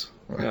 talents.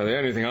 Now, the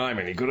only thing I'm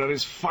any good at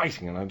is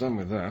fighting, and I've done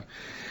with that.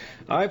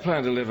 I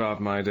plan to live out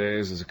my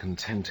days as a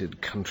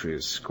contented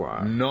country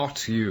squire.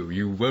 Not you.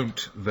 You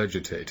won't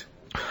vegetate.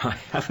 I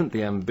haven't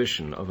the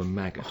ambition of a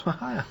maggot.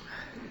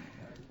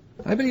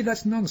 I believe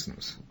that's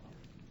nonsense.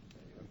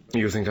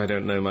 You think I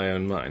don't know my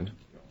own mind?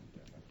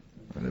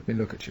 Well, let me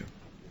look at you.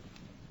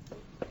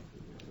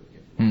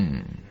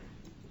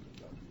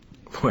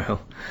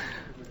 Well,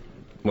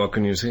 what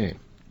can you see?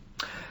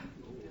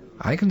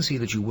 I can see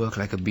that you work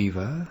like a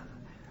beaver.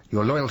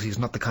 Your loyalty is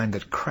not the kind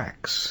that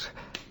cracks.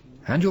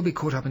 And you'll be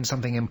caught up in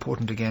something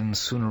important again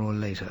sooner or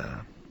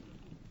later.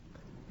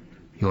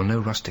 You're no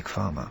rustic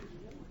farmer.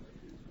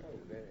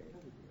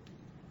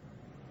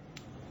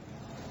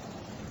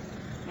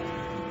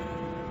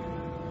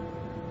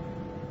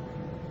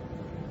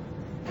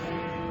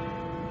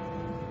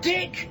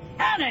 Dick,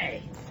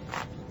 Annie!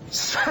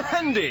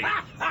 Sandy!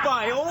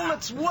 By all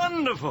that's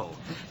wonderful!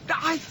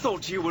 I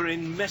thought you were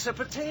in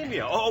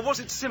Mesopotamia, or was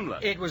it Simla?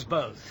 It was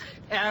both.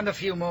 And a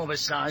few more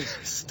besides.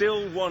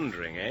 Still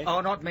wandering, eh?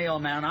 Oh, not me,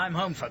 old man. I'm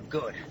home for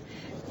good.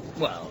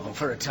 Well,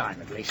 for a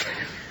time, at least.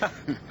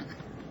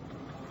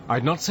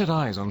 I'd not set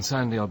eyes on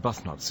Sandy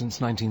Arbuthnot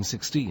since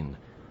 1916.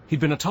 He'd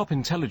been a top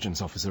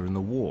intelligence officer in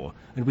the war,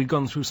 and we'd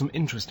gone through some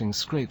interesting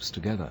scrapes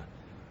together.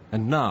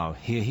 And now,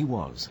 here he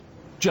was,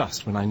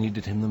 just when I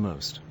needed him the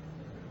most.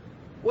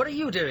 What are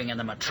you doing in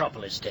the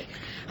metropolis, Dick?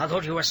 I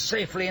thought you were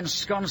safely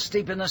ensconced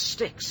deep in the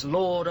sticks,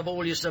 lord of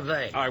all you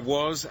survey. I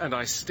was, and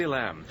I still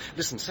am.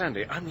 Listen,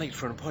 Sandy, I'm late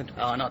for an appointment.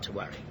 Oh, not to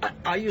worry.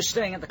 Are you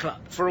staying at the club?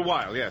 For a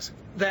while, yes.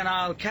 Then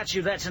I'll catch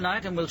you there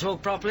tonight and we'll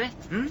talk properly.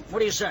 What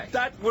do you say?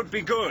 That would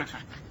be good.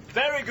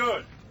 Very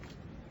good.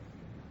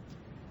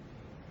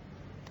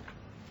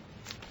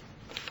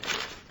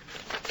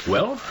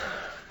 Well,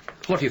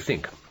 what do you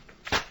think?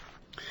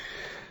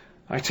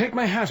 I take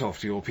my hat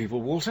off to your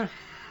people, Walter.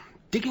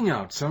 Digging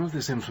out some of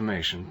this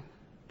information,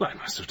 well, it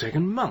must have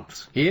taken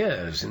months.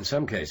 Years, in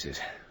some cases.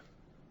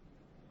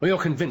 Well, you're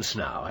convinced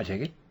now, I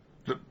take it?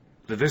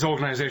 That this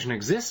organization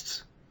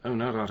exists? Oh,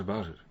 no doubt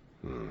about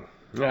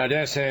it. I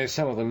dare say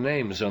some of the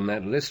names on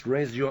that list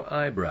raised your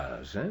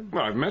eyebrows, eh?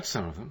 Well, I've met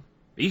some of them.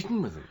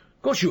 Eaten with them.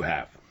 Of course you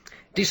have.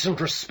 Decent,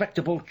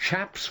 respectable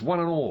chaps, one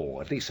and all,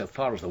 at least so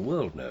far as the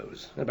world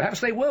knows. And perhaps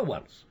they were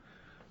once.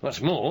 What's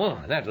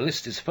more, that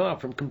list is far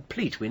from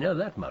complete, we know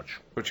that much.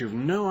 But you've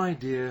no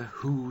idea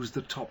who's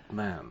the top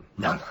man?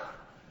 None.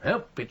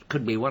 Nope, it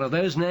could be one of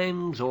those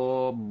names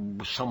or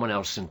someone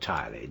else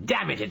entirely.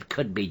 Damn it, it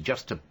could be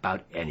just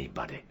about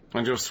anybody.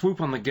 And your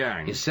swoop on the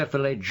gang? Except for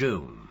late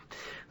June.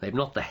 They've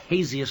not the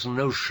haziest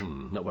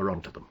notion that we're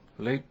onto them.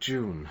 Late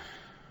June.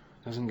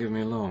 Doesn't give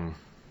me long.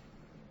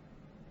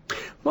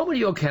 What will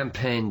your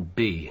campaign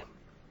be?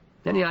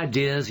 Any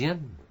ideas yet?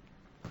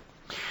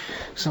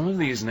 Some of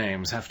these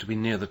names have to be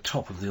near the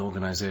top of the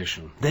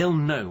organization. They'll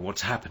know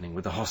what's happening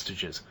with the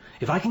hostages.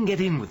 If I can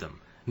get in with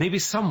them, maybe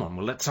someone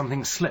will let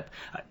something slip.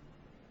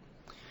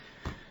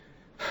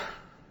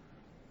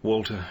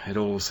 Walter, it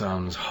all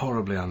sounds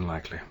horribly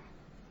unlikely.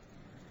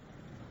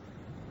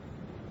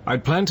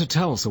 I'd planned to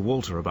tell Sir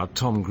Walter about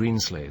Tom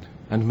Greenslade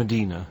and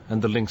Medina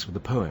and the links with the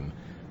poem,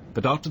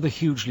 but after the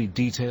hugely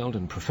detailed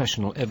and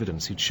professional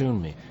evidence he'd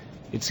shown me,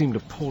 it seemed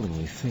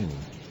appallingly thin.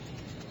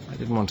 I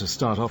didn't want to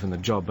start off in the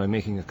job by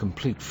making a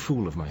complete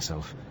fool of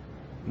myself.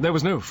 There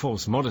was no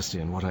false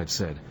modesty in what I'd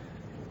said.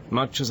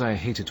 Much as I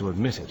hated to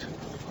admit it,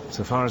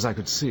 so far as I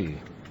could see,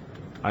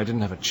 I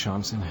didn't have a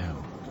chance in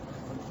hell.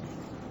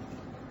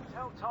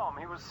 Tell Tom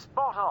he was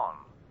spot on.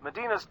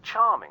 Medina's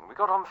charming. We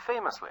got on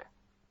famously.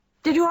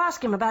 Did you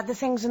ask him about the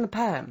things in the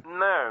poem?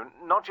 No,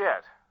 not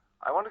yet.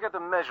 I want to get the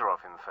measure of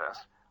him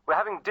first. We're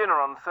having dinner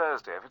on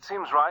Thursday. If it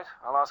seems right,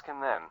 I'll ask him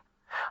then.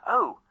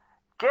 Oh,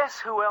 guess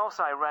who else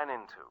I ran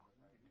into?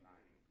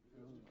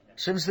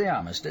 Since the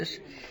armistice,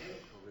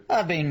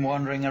 I've been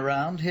wandering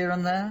around here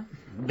and there,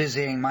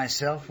 busying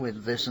myself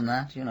with this and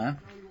that, you know.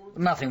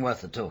 Nothing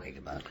worth the talking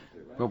about.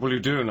 What will you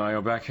do now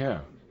you're back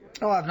here?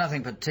 Oh, I've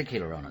nothing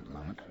particular on at the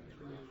moment.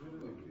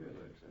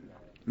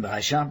 But I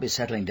shan't be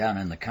settling down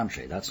in the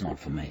country. That's not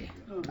for me.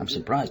 I'm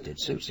surprised it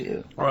suits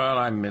you. Well,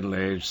 I'm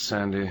middle-aged,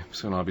 Sandy.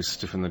 Soon I'll be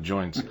stiff in the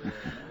joints.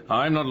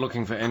 I'm not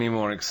looking for any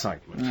more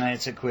excitement.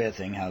 It's a queer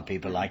thing how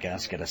people like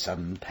us get a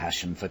sudden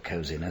passion for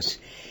coziness.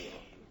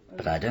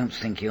 But I don't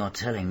think you're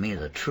telling me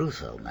the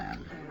truth, old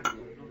man.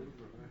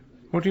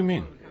 What do you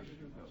mean?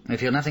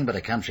 If you're nothing but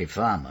a country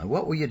farmer,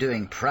 what were you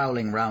doing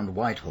prowling round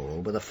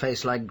Whitehall with a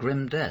face like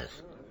grim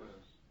death?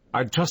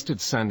 I'd trusted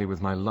Sandy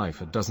with my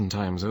life a dozen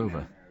times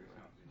over.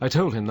 I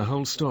told him the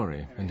whole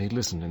story, and he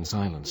listened in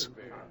silence.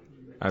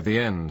 At the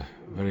end,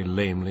 very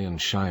lamely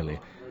and shyly,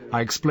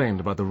 I explained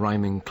about the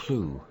rhyming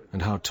clue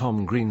and how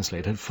Tom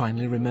Greenslade had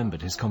finally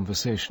remembered his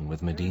conversation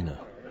with Medina.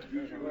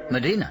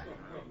 Medina?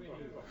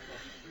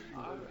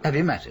 Have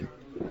you met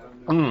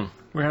him?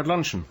 We had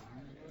luncheon.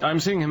 I'm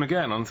seeing him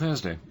again on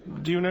Thursday.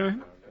 Do you know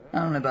him?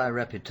 Only by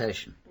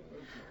reputation.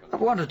 I've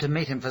wanted to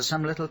meet him for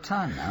some little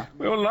time now.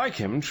 We all like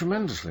him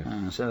tremendously.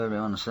 So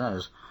everyone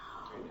says.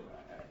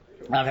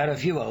 I've had a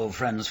few old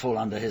friends fall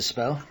under his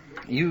spell.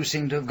 You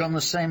seem to have gone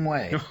the same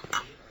way.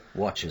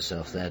 Watch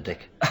yourself there, Dick.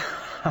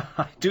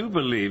 I do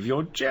believe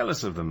you're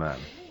jealous of the man.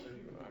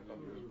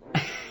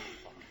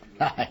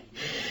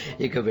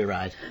 You could be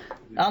right.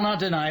 I'll not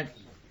deny it.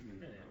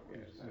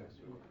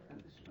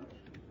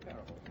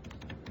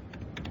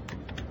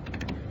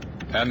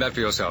 And that for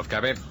yourself,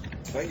 cabby.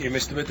 Thank you,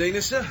 Mr.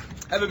 Medina, sir.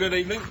 Have a good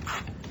evening.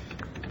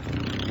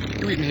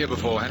 You eaten here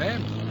before,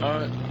 Henny?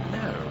 No.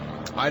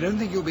 I don't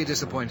think you'll be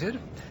disappointed.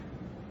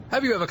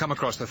 Have you ever come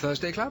across the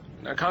Thursday Club?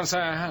 I can't say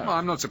I have. Well,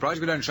 I'm not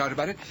surprised we don't shout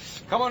about it.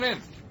 Come on in.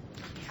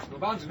 You're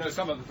bound to know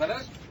some of the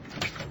fellows.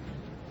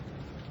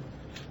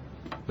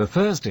 The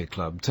Thursday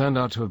Club turned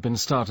out to have been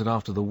started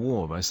after the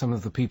war by some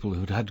of the people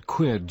who'd had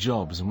queer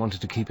jobs and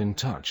wanted to keep in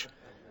touch.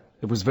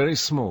 It was very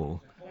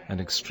small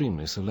and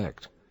extremely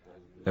select.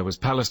 There was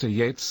Pallister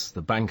Yates,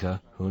 the banker,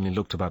 who only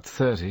looked about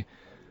 30,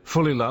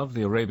 Fullilove,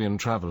 the Arabian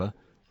traveller,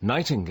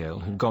 Nightingale,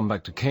 who'd gone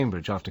back to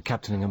Cambridge after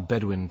captaining a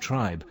Bedouin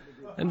tribe,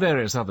 and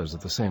various others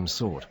of the same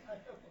sort.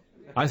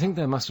 I think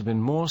there must have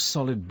been more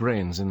solid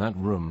brains in that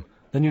room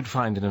than you'd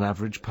find in an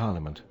average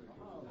parliament.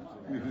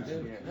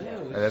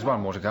 There's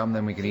one more to come,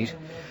 then we can eat.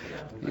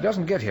 He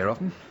doesn't get here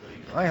often.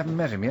 I haven't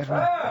met him yet, and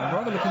I'm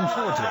rather looking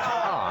forward to it.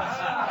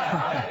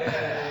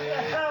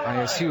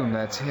 I assume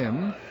that's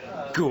him.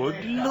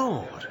 Good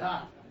Lord.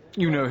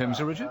 You know him,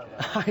 Sir Richard?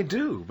 I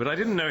do, but I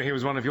didn't know he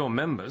was one of your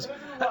members.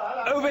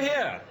 Over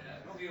here!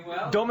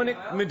 Dominic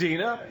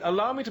Medina,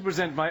 allow me to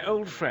present my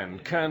old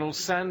friend, Colonel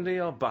Sandy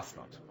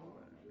Arbuthnot.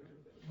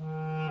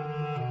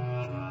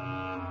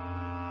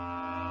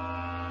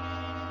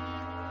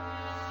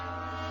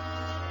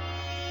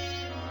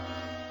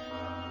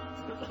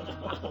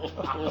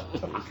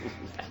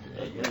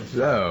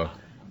 So,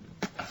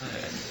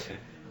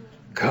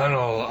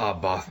 Colonel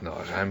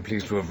Arbuthnot, I'm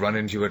pleased to have run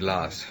into you at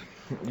last.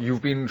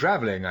 You've been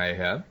travelling, I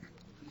hear.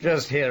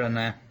 Just here and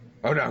there.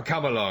 Oh, now,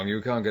 come along.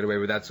 You can't get away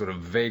with that sort of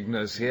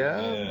vagueness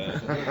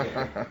here.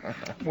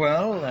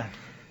 Well,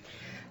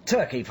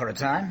 Turkey for a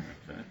time.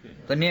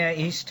 The Near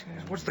East.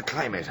 What's the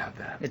climate out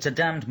there? It's a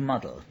damned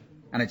muddle,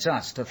 and it's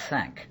us to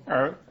thank.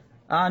 Oh?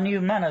 Our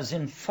new manners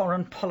in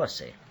foreign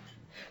policy.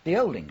 The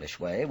old English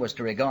way was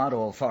to regard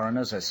all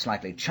foreigners as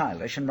slightly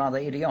childish and rather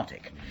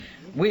idiotic.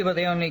 We were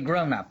the only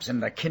grown-ups in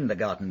the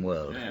kindergarten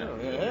world.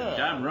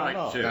 Damn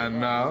right, too. And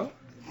now?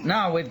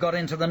 Now we've got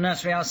into the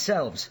nursery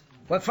ourselves.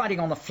 We're fighting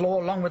on the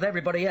floor along with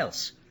everybody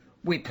else.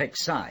 We pick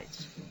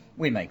sides.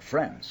 We make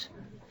friends.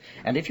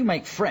 And if you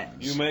make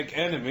friends... You make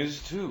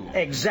enemies, too.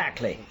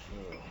 Exactly.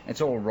 It's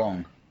all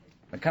wrong.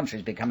 The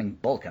country's becoming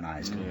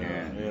balkanized.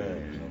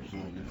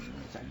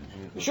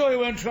 Sure you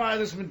won't try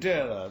this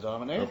Madeira,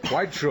 Dominic?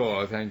 Quite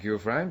sure, thank you,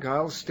 Frank.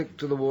 I'll stick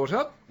to the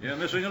water. You're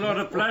missing a lot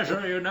of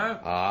pleasure, you know.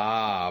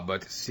 Ah,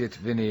 but sit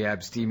vini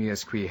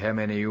abstemius qui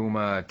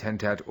Hemeniuma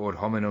tentat od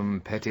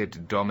hominum petit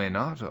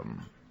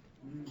dominatum.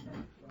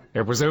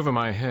 It was over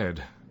my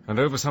head, and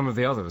over some of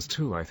the others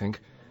too, I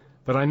think.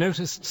 But I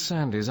noticed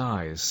Sandy's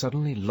eyes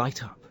suddenly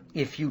light up.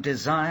 If you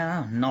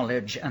desire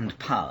knowledge and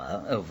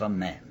power over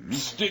men...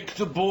 Stick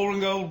to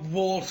boring old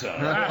water.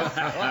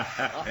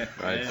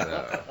 Right,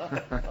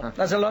 sir.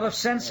 There's a lot of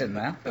sense in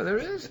that. Oh, there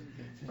is?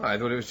 I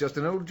thought it was just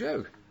an old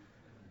joke.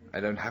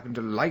 I don't happen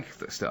to like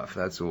the stuff,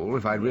 that's all.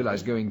 If I'd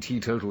realized going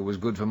teetotal was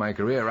good for my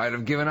career, I'd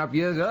have given up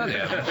years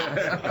earlier.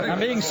 I'm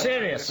being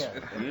serious.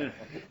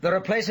 There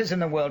are places in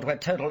the world where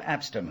total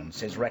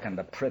abstinence is reckoned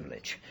a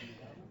privilege.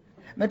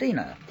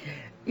 Medina,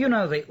 you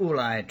know the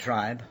Ulai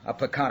tribe up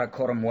the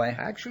Karakoram way?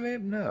 Actually,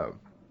 no.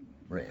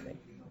 Really?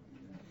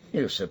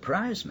 You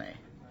surprise me.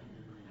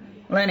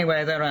 Well,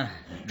 anyway, they're a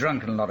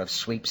drunken lot of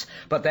sweeps,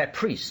 but their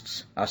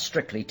priests are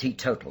strictly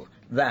teetotal.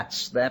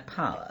 That's their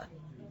power.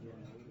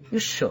 You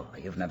sure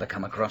you've never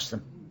come across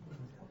them?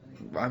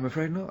 I'm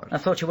afraid not. I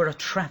thought you were a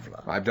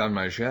traveller. I've done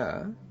my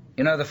share.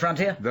 You know the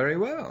frontier? Very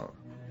well.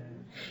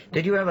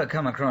 Did you ever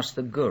come across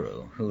the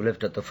guru who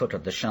lived at the foot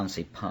of the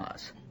Shansi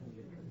Pass?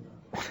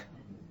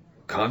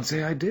 Can't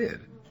say I did.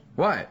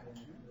 Why?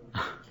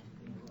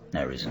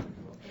 No reason.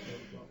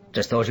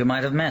 Just thought you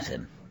might have met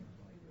him.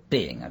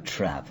 Being a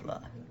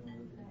traveller.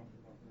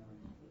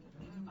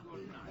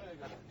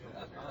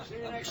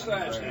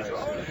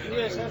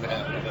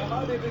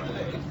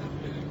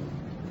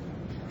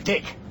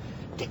 Dick,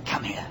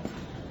 come here.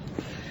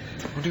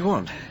 What do you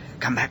want?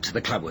 Come back to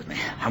the club with me.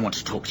 I want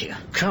to talk to you.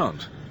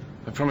 Can't.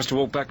 I promised to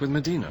walk back with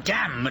Medina.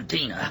 Damn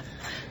Medina!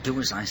 Do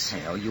as I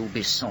say, or you'll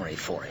be sorry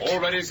for it. All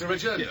ready, Sir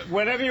Richard?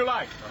 Whenever you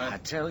like. I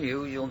tell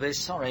you, you'll be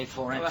sorry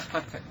for it.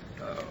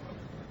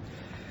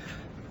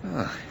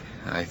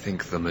 I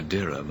think the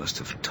Madeira must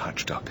have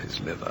touched up his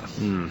liver.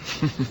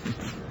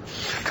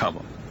 Come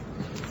on.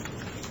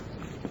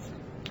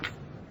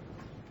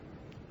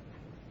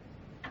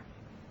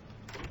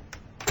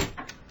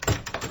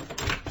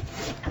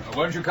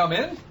 Won't you come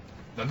in?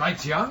 The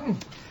night's young.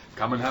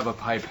 Come and have a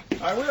pipe.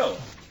 I will.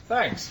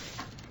 Thanks.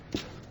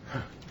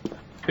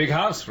 Big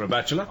house for a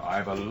bachelor.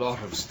 I've a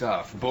lot of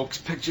stuff. Books,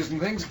 pictures and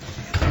things.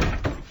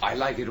 I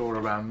like it all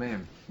around me.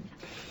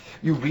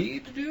 You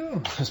read, do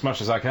you? As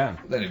much as I can.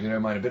 Then if you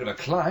don't mind a bit of a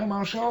climb,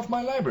 I'll show off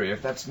my library,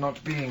 if that's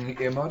not being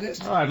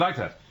immodest. Oh, I'd like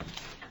that.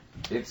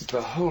 It's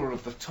the whole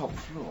of the top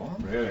floor.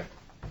 Really?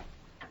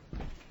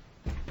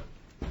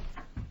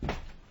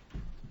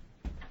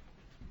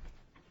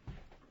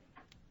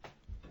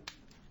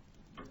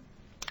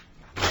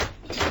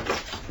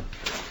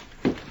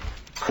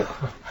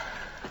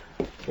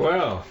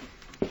 Well,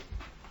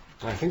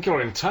 I think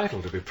you're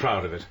entitled to be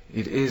proud of it.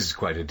 It is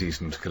quite a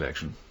decent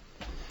collection.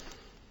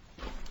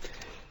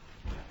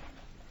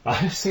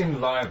 I've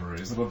seen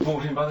libraries that were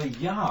bought in by the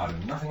yard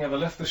and nothing ever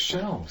left the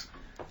shelves.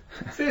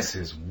 This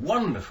is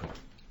wonderful.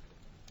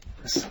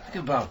 There's something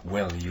about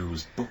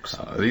well-used books.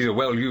 These are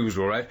well-used,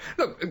 all right.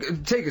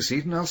 Look, take a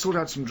seat and I'll sort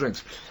out some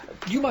drinks.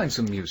 Do you mind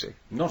some music?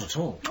 Not at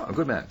all. Oh,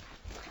 good man.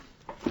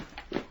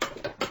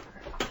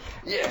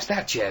 Yes,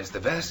 that chair's the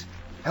best.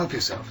 Help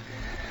yourself.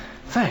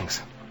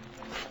 Thanks.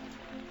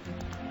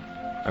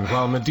 And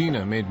while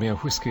Medina made me a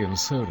whiskey and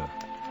soda,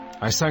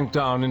 I sank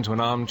down into an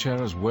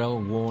armchair as well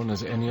worn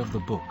as any of the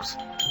books.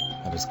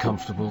 that is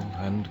comfortable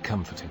and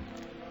comforting.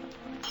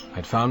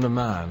 I'd found a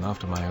man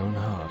after my own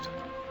heart.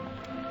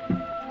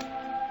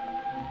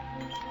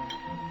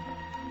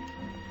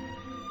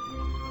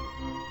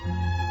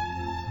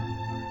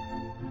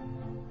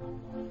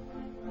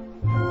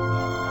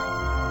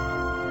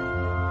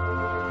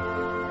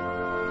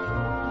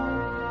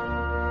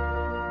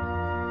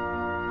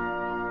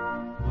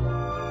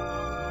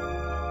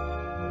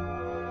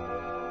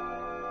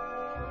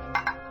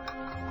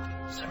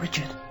 Sir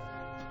Richard.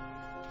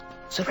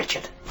 Sir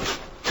Richard.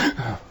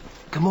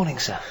 Good morning,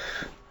 sir.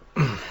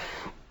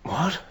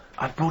 What?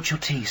 I've brought your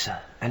tea, sir,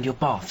 and your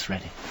bath's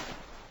ready.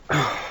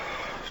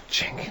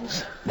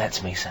 Jenkins?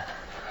 That's me, sir.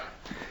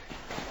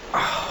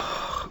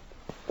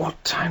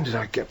 What time did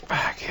I get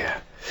back here?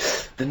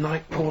 The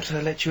night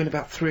porter let you in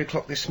about 3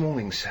 o'clock this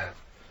morning, sir.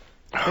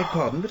 Beg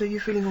pardon, but are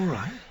you feeling all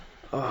right?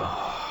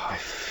 Oh, I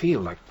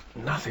feel like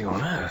nothing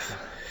on earth.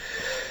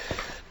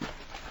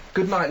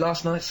 Good night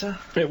last night, sir?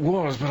 It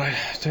was, but I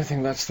don't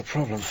think that's the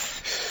problem.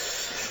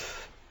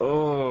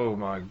 Oh,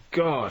 my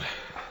God.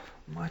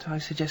 Might I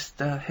suggest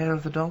hair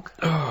of the dog?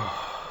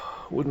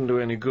 Oh, wouldn't do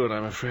any good,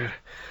 I'm afraid.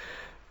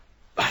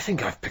 I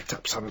think I've picked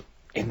up some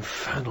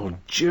infernal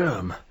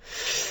germ.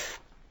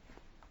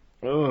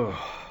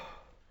 Oh.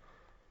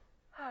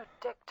 Oh,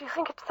 Dick, do you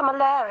think it's the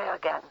malaria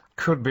again?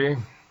 Could be.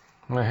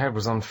 My head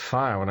was on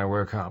fire when I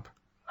woke up.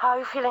 How are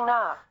you feeling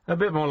now? A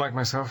bit more like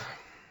myself.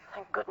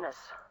 Thank goodness.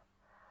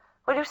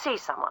 Will you see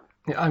someone?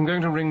 Yeah, I'm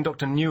going to ring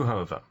Dr.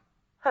 Newhover.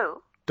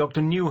 Who?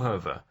 Dr.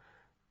 Newhover.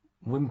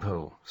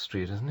 Wimpole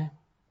Street, isn't he?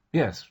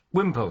 Yes,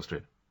 Wimpole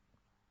Street.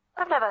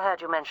 I've never heard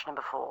you mention him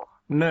before.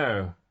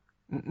 No.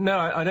 No,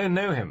 I don't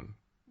know him.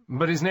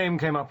 But his name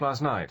came up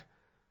last night.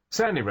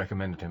 Sandy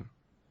recommended him.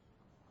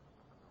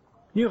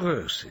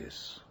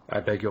 Neurosis. I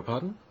beg your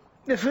pardon?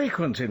 A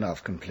frequent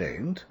enough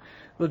complaint,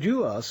 but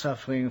you are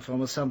suffering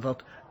from a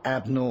somewhat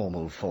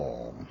abnormal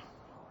form.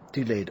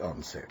 Delayed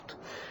onset.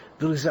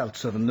 The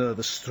results of a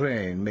nervous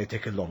strain may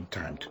take a long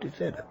time to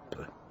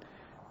develop.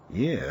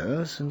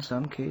 Years in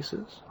some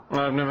cases.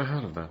 I've never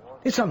heard of that.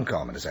 It's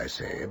uncommon, as I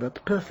say,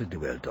 but perfectly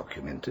well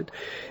documented.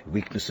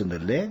 Weakness in the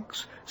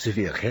legs,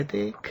 severe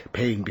headache,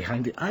 pain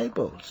behind the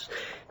eyeballs.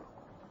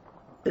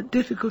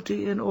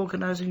 Difficulty in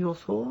organizing your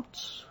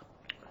thoughts?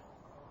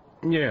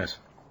 Yes.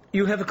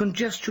 You have a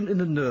congestion in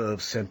the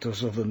nerve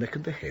centers of the neck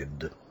and the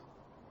head.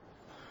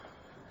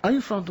 Are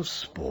you fond of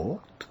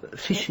sport?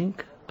 Fishing,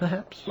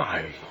 perhaps?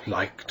 I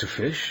like to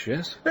fish,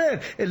 yes. Well,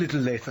 a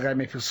little later I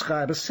may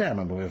prescribe a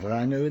salmon river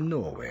I know in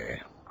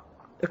Norway.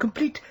 A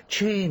complete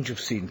change of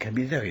scene can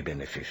be very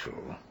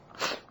beneficial.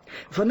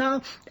 For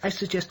now, I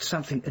suggest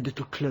something a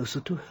little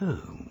closer to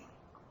home.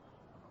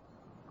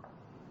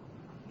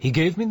 He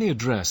gave me the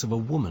address of a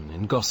woman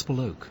in Gospel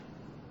Oak.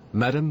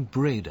 Madame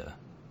Breda,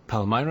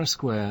 Palmyra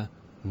Square,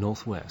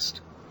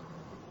 Northwest.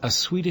 A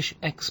Swedish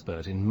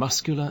expert in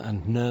muscular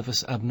and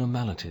nervous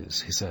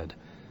abnormalities, he said.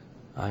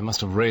 I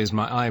must have raised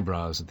my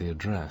eyebrows at the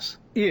address.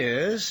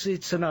 Yes,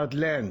 it's an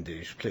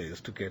outlandish place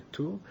to get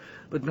to,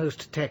 but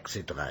most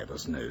taxi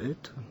drivers know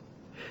it.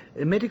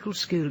 Medical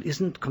skill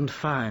isn't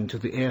confined to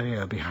the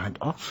area behind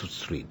Oxford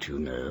Street, you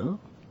know.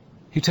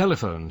 He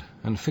telephoned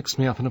and fixed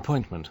me up an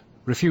appointment,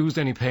 refused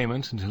any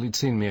payment until he'd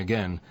seen me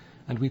again,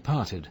 and we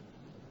parted.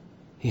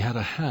 He had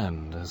a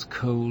hand as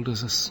cold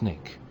as a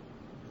snake.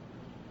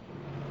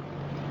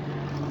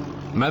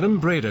 Madame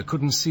Breda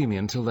couldn't see me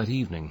until that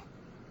evening.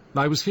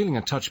 I was feeling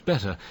a touch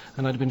better,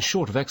 and I'd been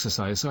short of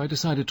exercise, so I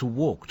decided to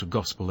walk to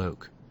Gospel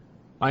Oak.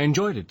 I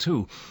enjoyed it,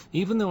 too,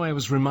 even though I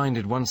was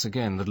reminded once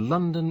again that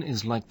London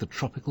is like the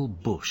tropical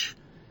bush.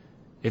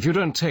 If you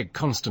don't take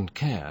constant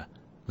care,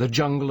 the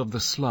jungle of the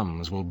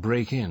slums will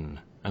break in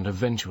and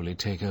eventually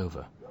take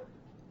over.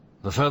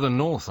 The further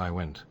north I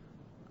went,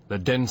 the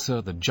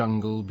denser the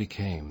jungle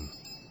became.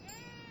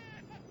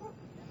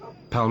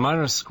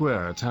 Palmyra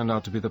Square turned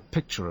out to be the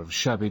picture of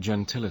shabby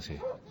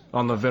gentility,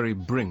 on the very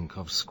brink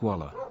of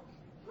squalor.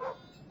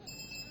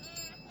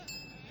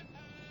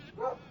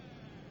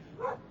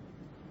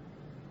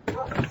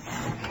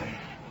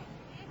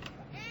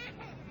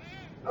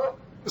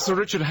 Sir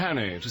Richard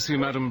Hannay to see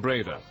Madame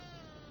Breda.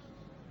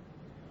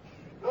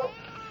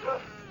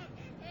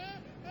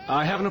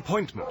 I have an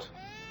appointment.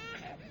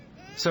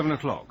 7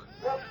 o'clock.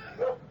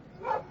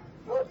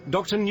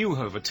 Dr.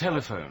 Newhover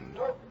telephoned.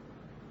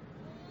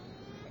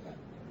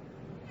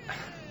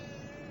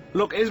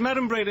 Look, is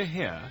Madame Breda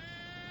here?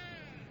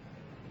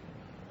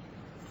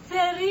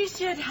 Sir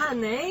Richard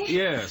Hannay?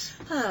 Yes.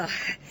 Ah,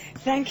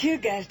 thank you,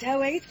 Gerda.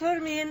 Wait for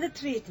me in the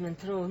treatment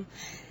room.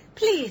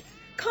 Please,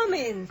 come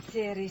in,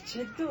 Sir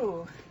Richard,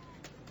 do.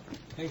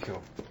 Thank you.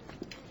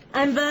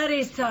 I'm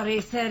very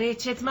sorry, Sir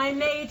Richard. My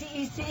maid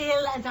is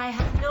ill and I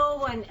have no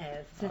one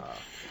else.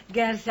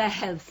 Gerda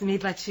helps me,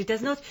 but she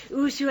does not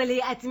usually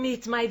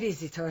admit my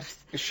visitors.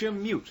 Is she a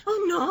mute?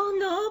 Oh,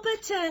 no,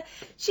 but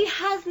she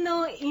has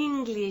no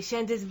English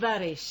and is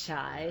very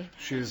shy.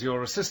 She's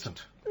your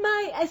assistant?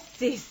 My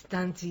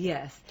assistant,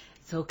 yes.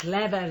 So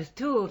clever,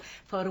 too,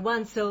 for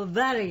one so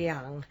very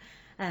young,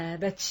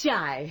 but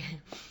shy.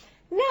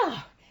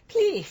 Now,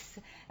 please,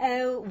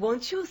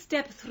 Won't you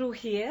step through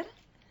here?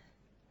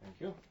 Thank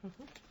you.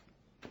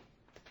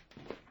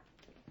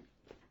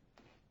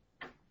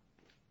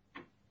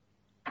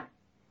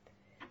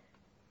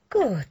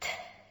 Good.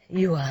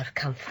 You are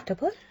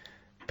comfortable?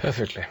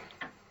 Perfectly.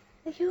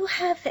 You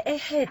have a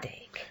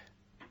headache.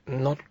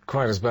 Not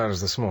quite as bad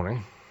as this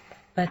morning.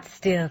 But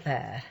still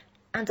there.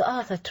 And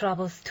other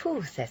troubles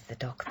too, says the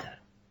doctor.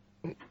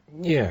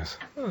 Yes.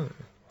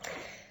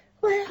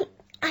 Well,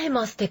 I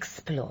must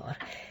explore.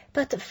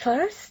 But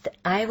first,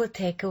 I will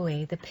take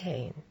away the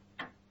pain.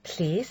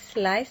 Please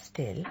lie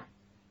still.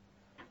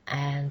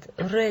 And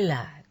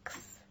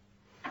relax.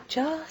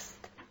 Just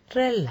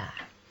relax.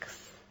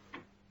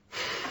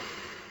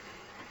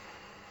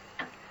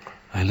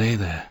 I lay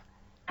there,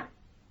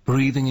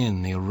 breathing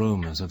in the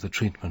aromas of the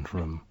treatment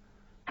room,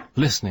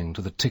 listening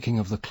to the ticking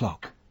of the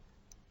clock,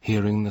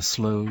 hearing the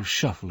slow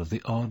shuffle of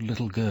the odd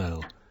little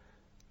girl,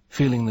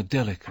 feeling the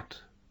delicate,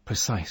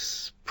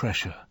 precise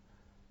pressure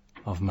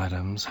of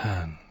Madame's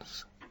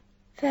hands.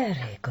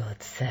 Very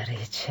good, Sir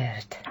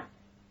Richard.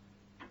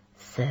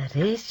 Sir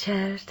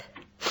Richard.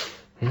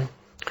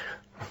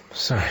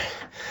 Sorry,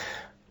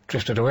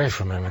 drifted away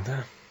for a moment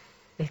there.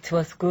 It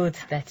was good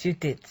that you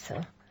did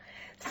so.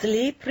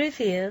 Sleep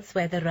reveals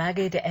where the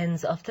ragged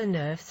ends of the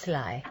nerves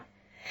lie.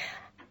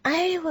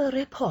 I will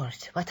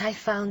report what I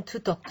found to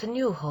Dr.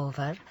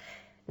 Newhover.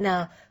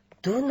 Now,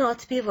 do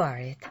not be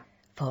worried,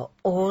 for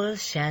all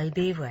shall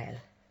be well.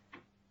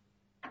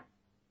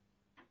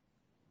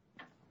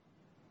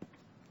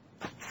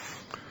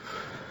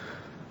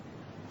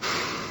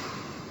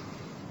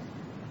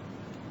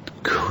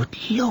 Good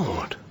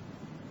Lord!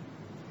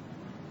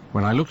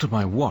 When I looked at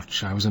my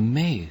watch, I was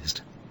amazed.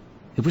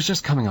 It was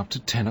just coming up to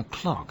 10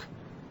 o'clock.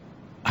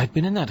 I'd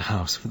been in that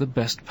house for the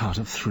best part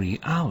of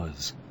 3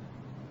 hours.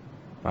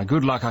 By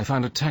good luck, I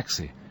found a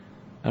taxi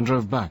and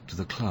drove back to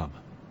the club.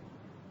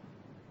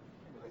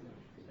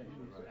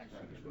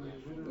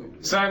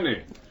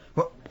 Sandy!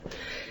 What?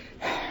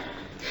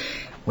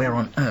 Where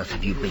on earth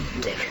have you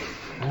been, Dick?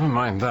 Never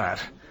mind that.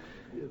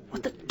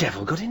 What the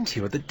devil got into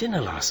you at the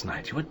dinner last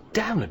night? You were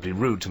damnably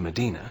rude to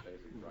Medina.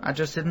 I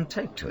just didn't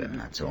take to him,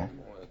 that's all.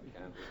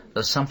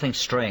 There's something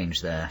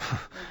strange there.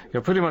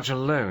 You're pretty much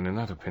alone in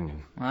that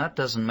opinion. Well, that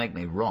doesn't make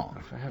me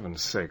wrong. For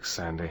heaven's sake,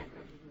 Sandy.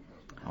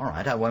 All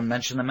right, I won't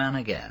mention the man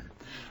again.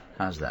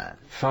 How's that?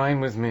 Fine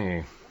with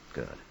me.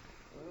 Good.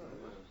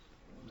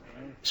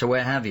 So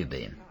where have you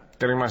been?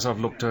 Getting myself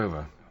looked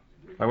over.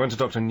 I went to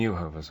Dr.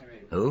 Newhover's.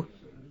 Who?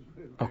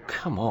 Oh,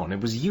 come on. It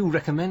was you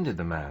recommended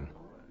the man.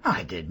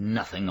 I did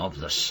nothing of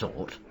the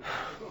sort.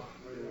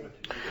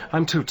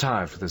 I'm too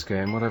tired for this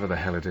game, whatever the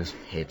hell it is.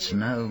 It's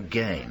no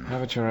game.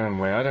 Have it your own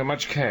way. I don't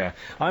much care.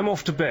 I'm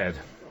off to bed.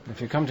 If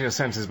you come to your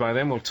senses by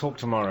then, we'll talk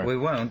tomorrow. We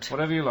won't.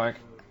 Whatever you like.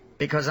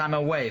 Because I'm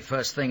away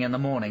first thing in the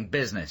morning.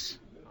 Business.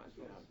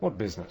 What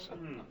business?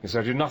 You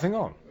said you'd nothing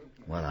on.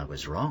 Well, I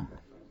was wrong.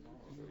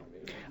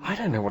 I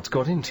don't know what's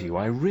got into you.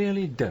 I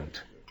really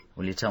don't.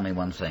 Will you tell me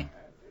one thing?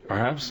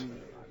 Perhaps.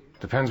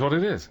 Depends what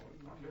it is.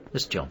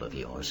 This job of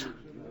yours.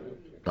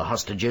 The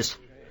hostages.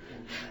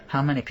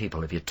 How many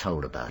people have you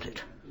told about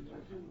it?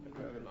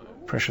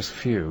 Precious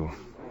few.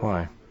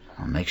 Why?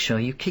 I'll make sure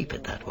you keep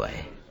it that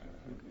way.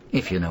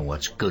 If you know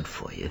what's good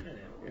for you.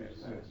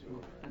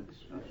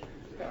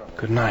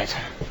 Good night.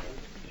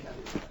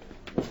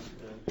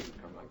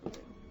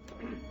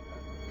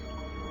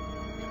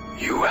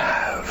 You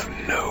have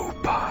no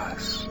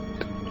past.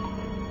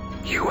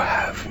 You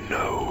have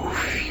no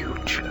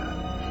future.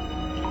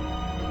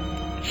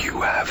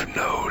 You have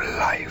no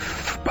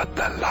life but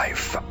the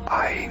life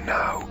I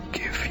now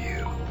give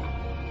you.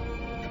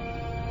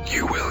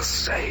 You will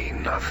say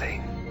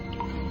nothing.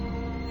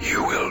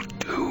 You will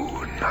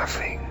do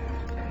nothing.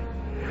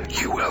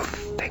 You will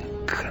think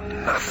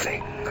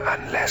nothing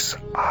unless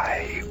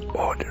I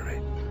order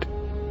it.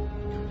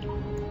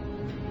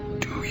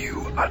 Do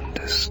you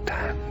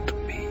understand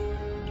me?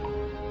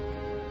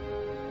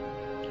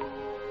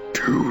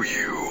 Do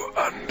you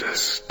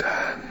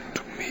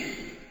understand me?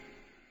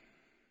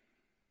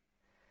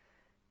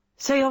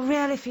 So you're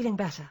really feeling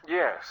better?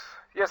 Yes.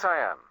 Yes,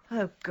 I am.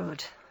 Oh,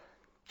 good.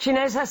 She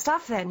knows her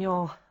stuff, then,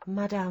 your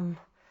Madame...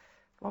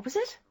 What was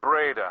it?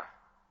 Breda.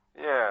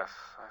 Yes,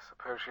 I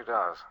suppose she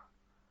does.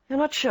 You're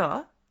not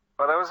sure?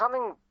 Well, there was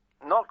something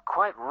not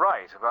quite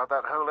right about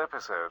that whole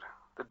episode.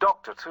 The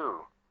doctor,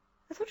 too.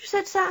 I thought you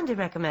said Sandy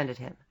recommended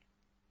him.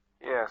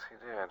 Yes, he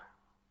did.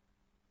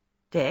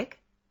 Dick?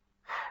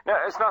 No,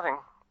 it's nothing.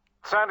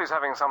 Sandy's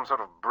having some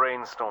sort of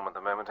brainstorm at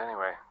the moment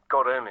anyway.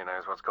 God only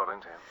knows what's got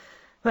into him.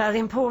 Well, the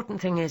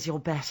important thing is you're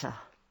better.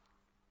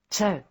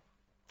 So,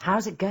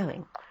 how's it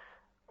going?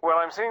 Well,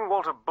 I'm seeing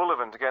Walter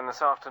Bullivant again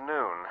this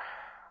afternoon.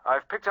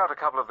 I've picked out a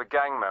couple of the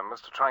gang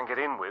members to try and get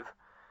in with.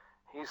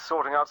 He's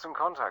sorting out some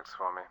contacts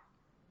for me.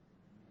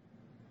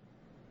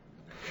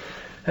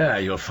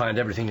 You'll find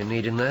everything you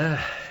need in there.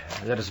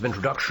 Letters of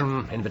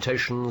introduction,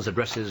 invitations,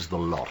 addresses, the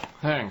lot.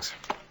 Thanks.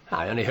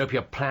 I only hope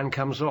your plan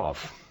comes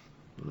off.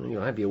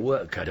 You'll have your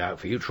work cut out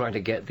for you trying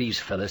to get these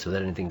fellas to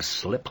let anything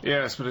slip.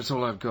 Yes, but it's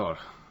all I've got.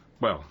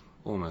 Well,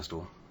 almost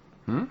all.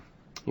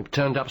 You've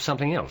turned up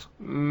something else.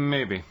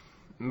 Maybe.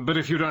 But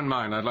if you don't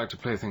mind, I'd like to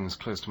play things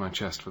close to my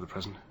chest for the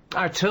present.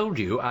 I told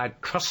you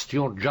I'd trust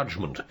your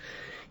judgment.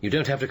 You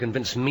don't have to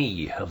convince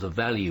me of the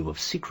value of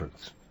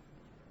secrets.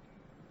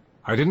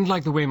 I didn't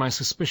like the way my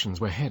suspicions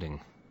were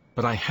heading,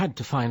 but I had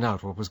to find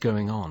out what was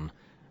going on,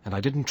 and I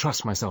didn't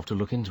trust myself to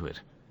look into it.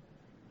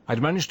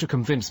 I'd managed to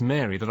convince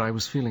Mary that I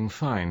was feeling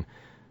fine,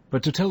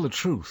 but to tell the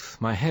truth,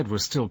 my head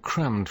was still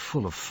crammed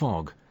full of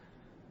fog.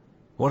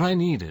 What I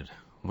needed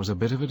was a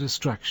bit of a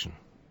distraction.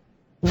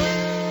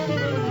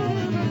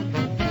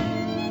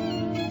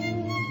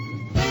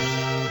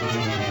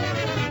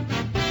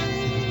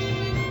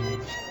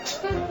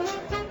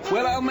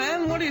 Well, old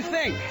man, what do you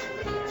think?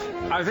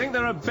 I think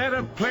there are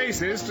better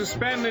places to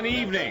spend an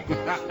evening.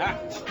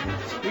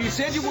 You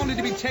said you wanted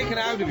to be taken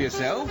out of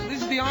yourself.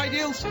 This is the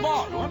ideal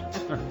spot,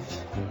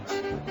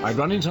 what? I'd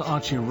run into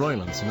Archie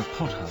Roylance in a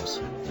pothouse.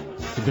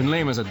 He'd been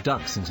lame as a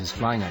duck since his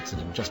flying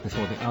accident just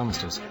before the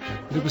armistice,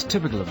 but it was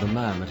typical of the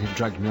man that he'd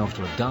dragged me off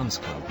to a dance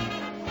club.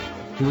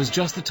 He was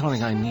just the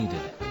tonic I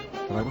needed,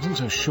 but I wasn't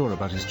so sure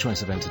about his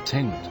choice of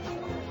entertainment.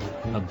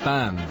 A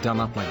band done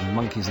up like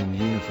monkeys in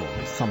uniform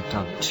thumped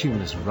out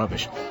tuneless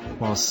rubbish,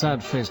 while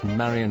sad-faced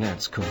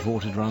marionettes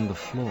cavorted round the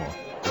floor.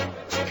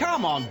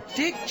 Come on,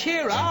 Dick,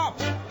 cheer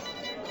up.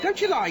 Don't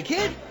you like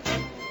it?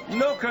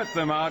 Look at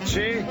them,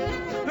 Archie.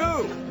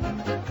 Who?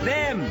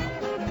 Them.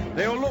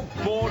 They all look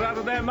bored out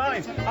of their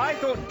minds. I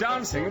thought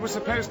dancing was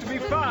supposed to be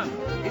fun.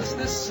 It's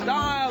the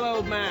style,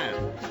 old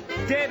man.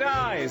 Dead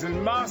eyes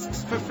and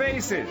masks for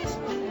faces.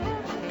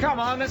 Come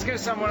on, let's go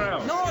somewhere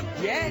else. Not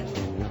yet.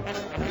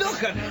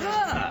 Look at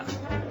her.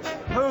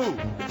 Who?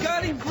 The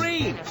girl in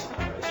green.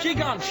 She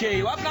can't cheer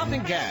you up,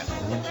 nothing can.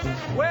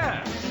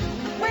 Where?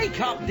 Wake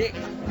up, Dick.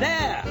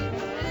 There.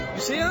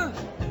 You see her?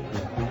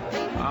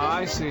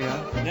 I see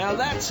her. Now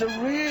that's a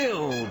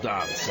real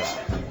dancer.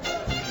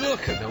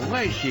 Look at the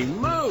way she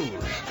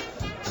moves.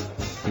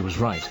 He was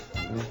right.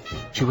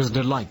 She was a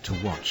delight to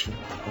watch,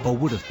 or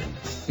would have been,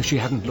 if she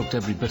hadn't looked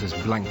every bit as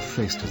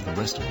blank-faced as the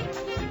rest of them.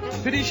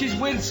 Pity she's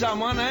with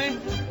someone, eh?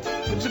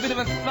 Looks a bit of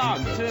a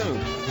thug, too.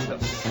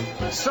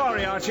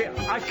 Sorry, Archie,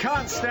 I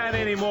can't stand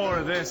any more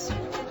of this.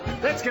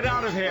 Let's get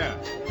out of here.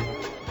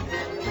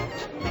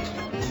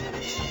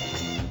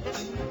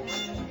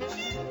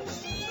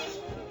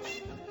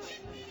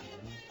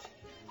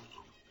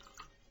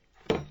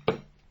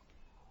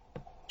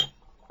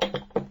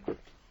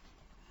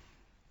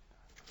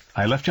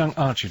 I left young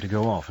Archie to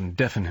go off and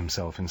deafen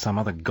himself in some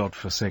other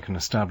god-forsaken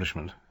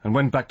establishment, and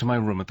went back to my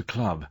room at the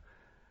club.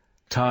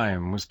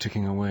 Time was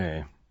ticking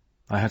away.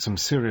 I had some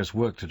serious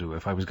work to do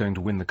if I was going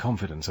to win the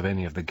confidence of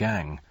any of the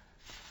gang.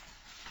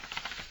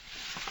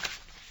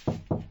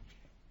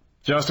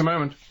 Just a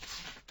moment.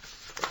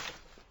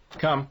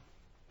 Come.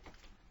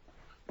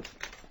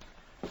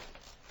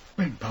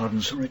 Beg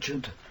pardon, Sir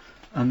Richard.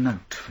 A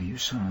note for you,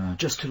 sir.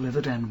 Just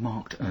delivered and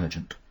marked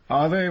urgent.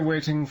 Are they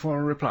waiting for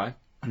a reply?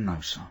 No,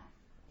 sir.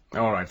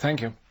 All right,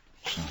 thank you.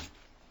 Sir.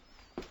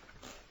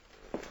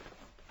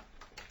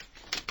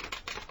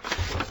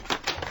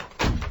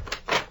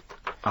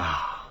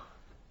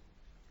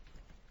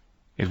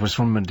 It was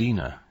from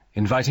Medina,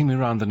 inviting me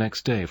round the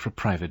next day for a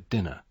private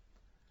dinner.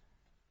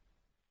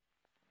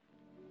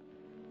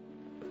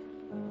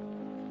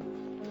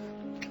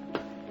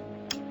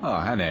 Oh,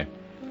 Hannah.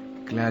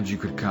 Glad you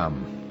could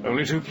come.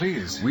 Only too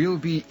pleased. We'll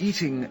be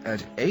eating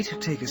at 8.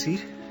 Take a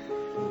seat.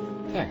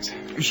 Thanks.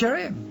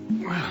 Sherry?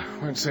 Well, I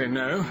won't say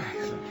no.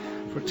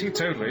 For a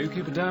teetotaler, you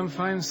keep a damn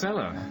fine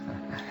cellar.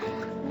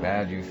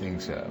 Glad you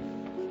think so.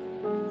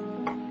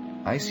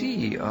 I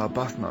see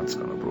Arbuthnot's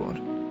gone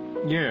abroad.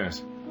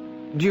 Yes.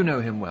 Do you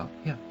know him well?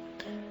 Yeah.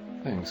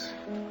 Thanks.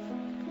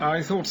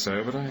 I thought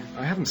so, but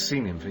I haven't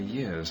seen him for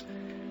years.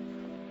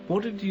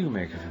 What did you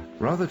make of him?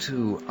 Rather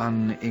too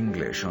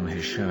un-English on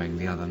his showing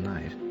the other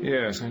night.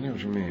 Yes, I know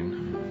what you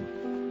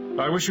mean.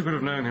 I wish you could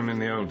have known him in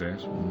the old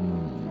days.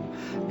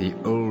 The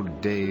old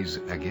days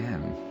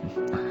again.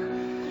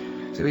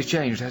 So he's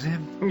changed, has he?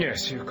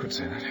 Yes, you could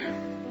say that.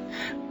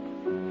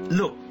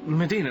 Look,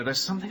 Medina, there's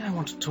something I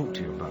want to talk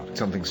to you about.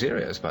 Something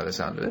serious, by the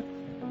sound of it.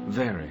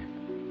 Very.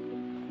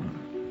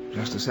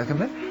 Just a second,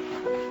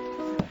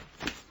 then.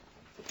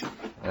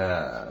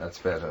 That's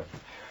better.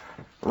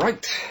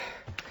 Right.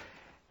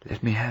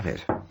 Let me have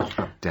it.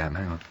 Damn,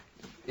 hang on.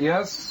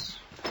 Yes?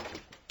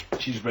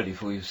 She's ready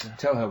for you, sir.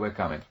 Tell her we're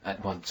coming.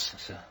 At once,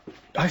 sir.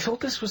 I thought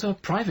this was a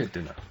private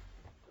dinner.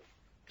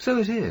 So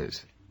it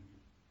is.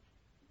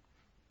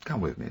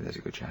 Come with me, there's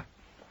a good chap.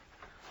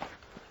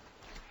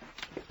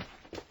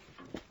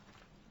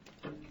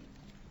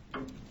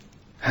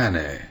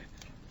 Hannah,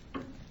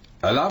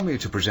 allow me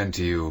to present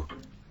to you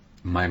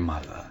my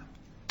mother.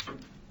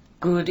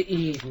 Good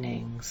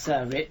evening,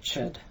 Sir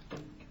Richard.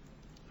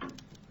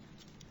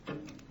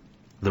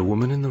 The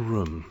woman in the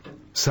room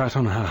sat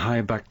on her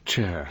high-backed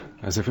chair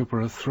as if it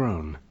were a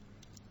throne.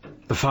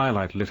 The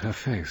firelight lit her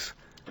face,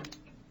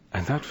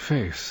 and that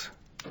face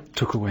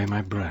took away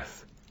my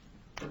breath.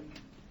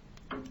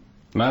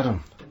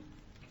 Madam,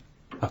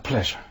 a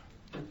pleasure.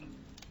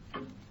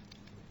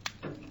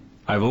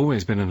 I've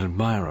always been an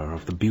admirer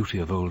of the beauty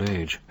of old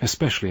age,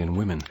 especially in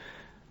women,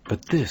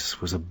 but this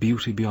was a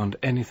beauty beyond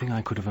anything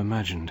I could have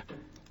imagined.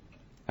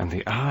 And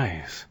the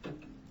eyes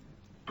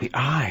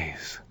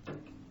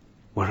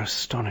were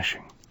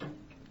astonishing.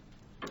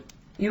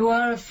 You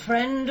are a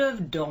friend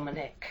of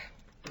Dominic.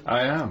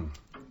 I am.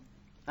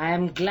 I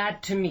am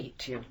glad to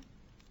meet you.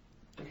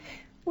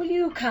 Will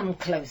you come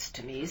close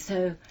to me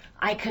so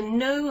I can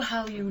know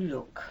how you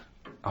look?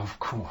 Of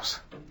course.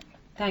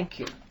 Thank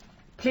you.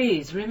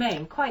 Please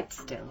remain quite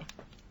still.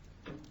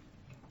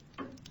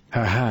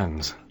 Her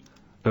hands,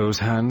 those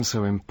hands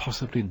so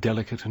impossibly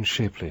delicate and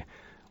shapely,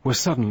 were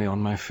suddenly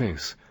on my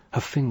face, her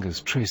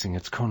fingers tracing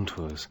its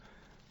contours.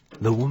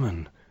 The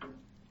woman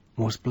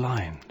was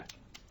blind.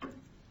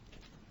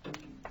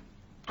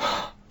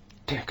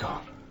 Dear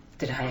God.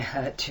 Did I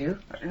hurt you?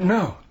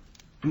 No.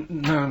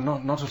 No,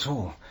 not at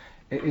all.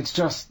 It's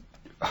just...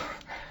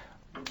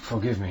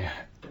 Forgive me.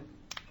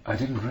 I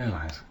didn't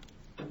realize.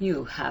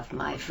 You have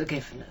my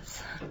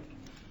forgiveness.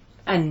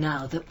 And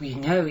now that we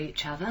know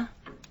each other,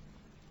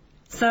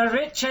 Sir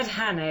Richard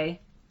Hannay,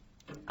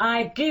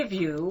 I give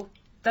you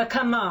the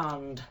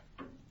command.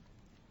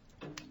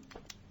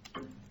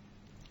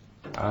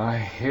 I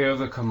hear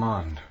the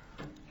command.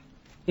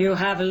 You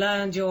have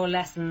learned your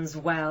lessons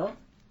well.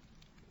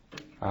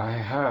 I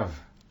have.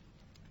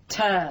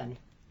 Turn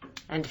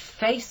and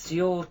face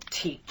your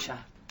teacher.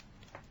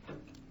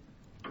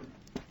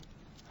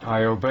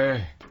 I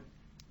obey.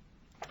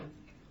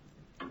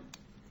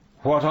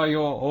 What are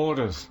your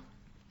orders?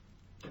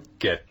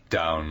 Get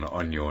down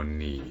on your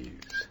knees.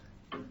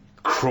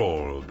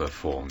 Crawl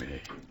before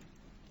me.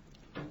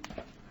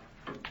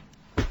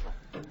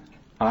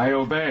 I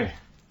obey.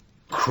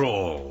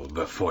 Crawl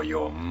before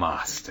your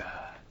master.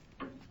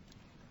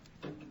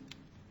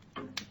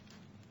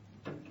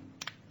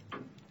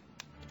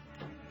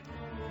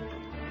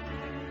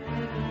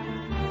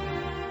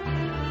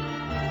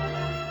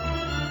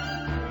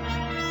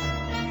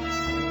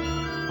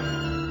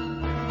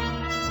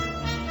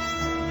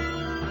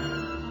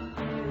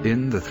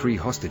 In The Three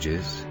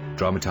Hostages,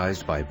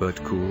 dramatized by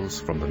Bert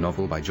Coules from the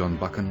novel by John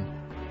Buchan,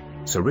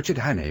 Sir Richard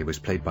Hannay was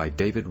played by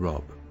David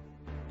Robb,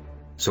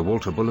 Sir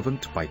Walter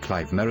Bullivant by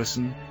Clive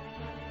Merrison,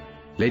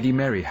 Lady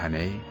Mary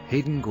Hannay,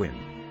 Hayden Gwynn,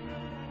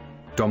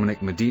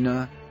 Dominic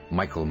Medina,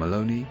 Michael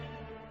Maloney,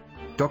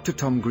 Dr.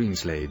 Tom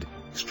Greenslade,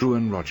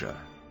 Struan Roger,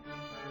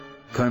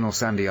 Colonel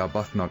Sandy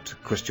Arbuthnot,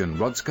 Christian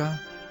Rodska,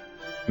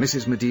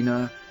 Mrs.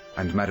 Medina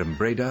and Madame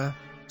Breda,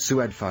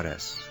 Suad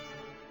Fares,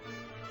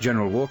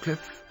 General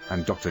Warcliffe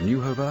and Dr.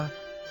 Newhover,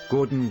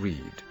 Gordon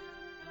Reed,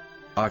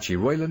 Archie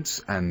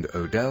Roylance and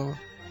Odell,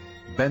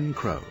 Ben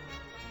Crow.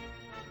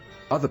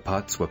 Other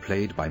parts were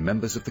played by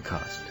members of the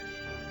cast.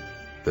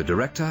 The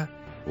director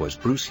was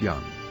Bruce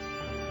Young.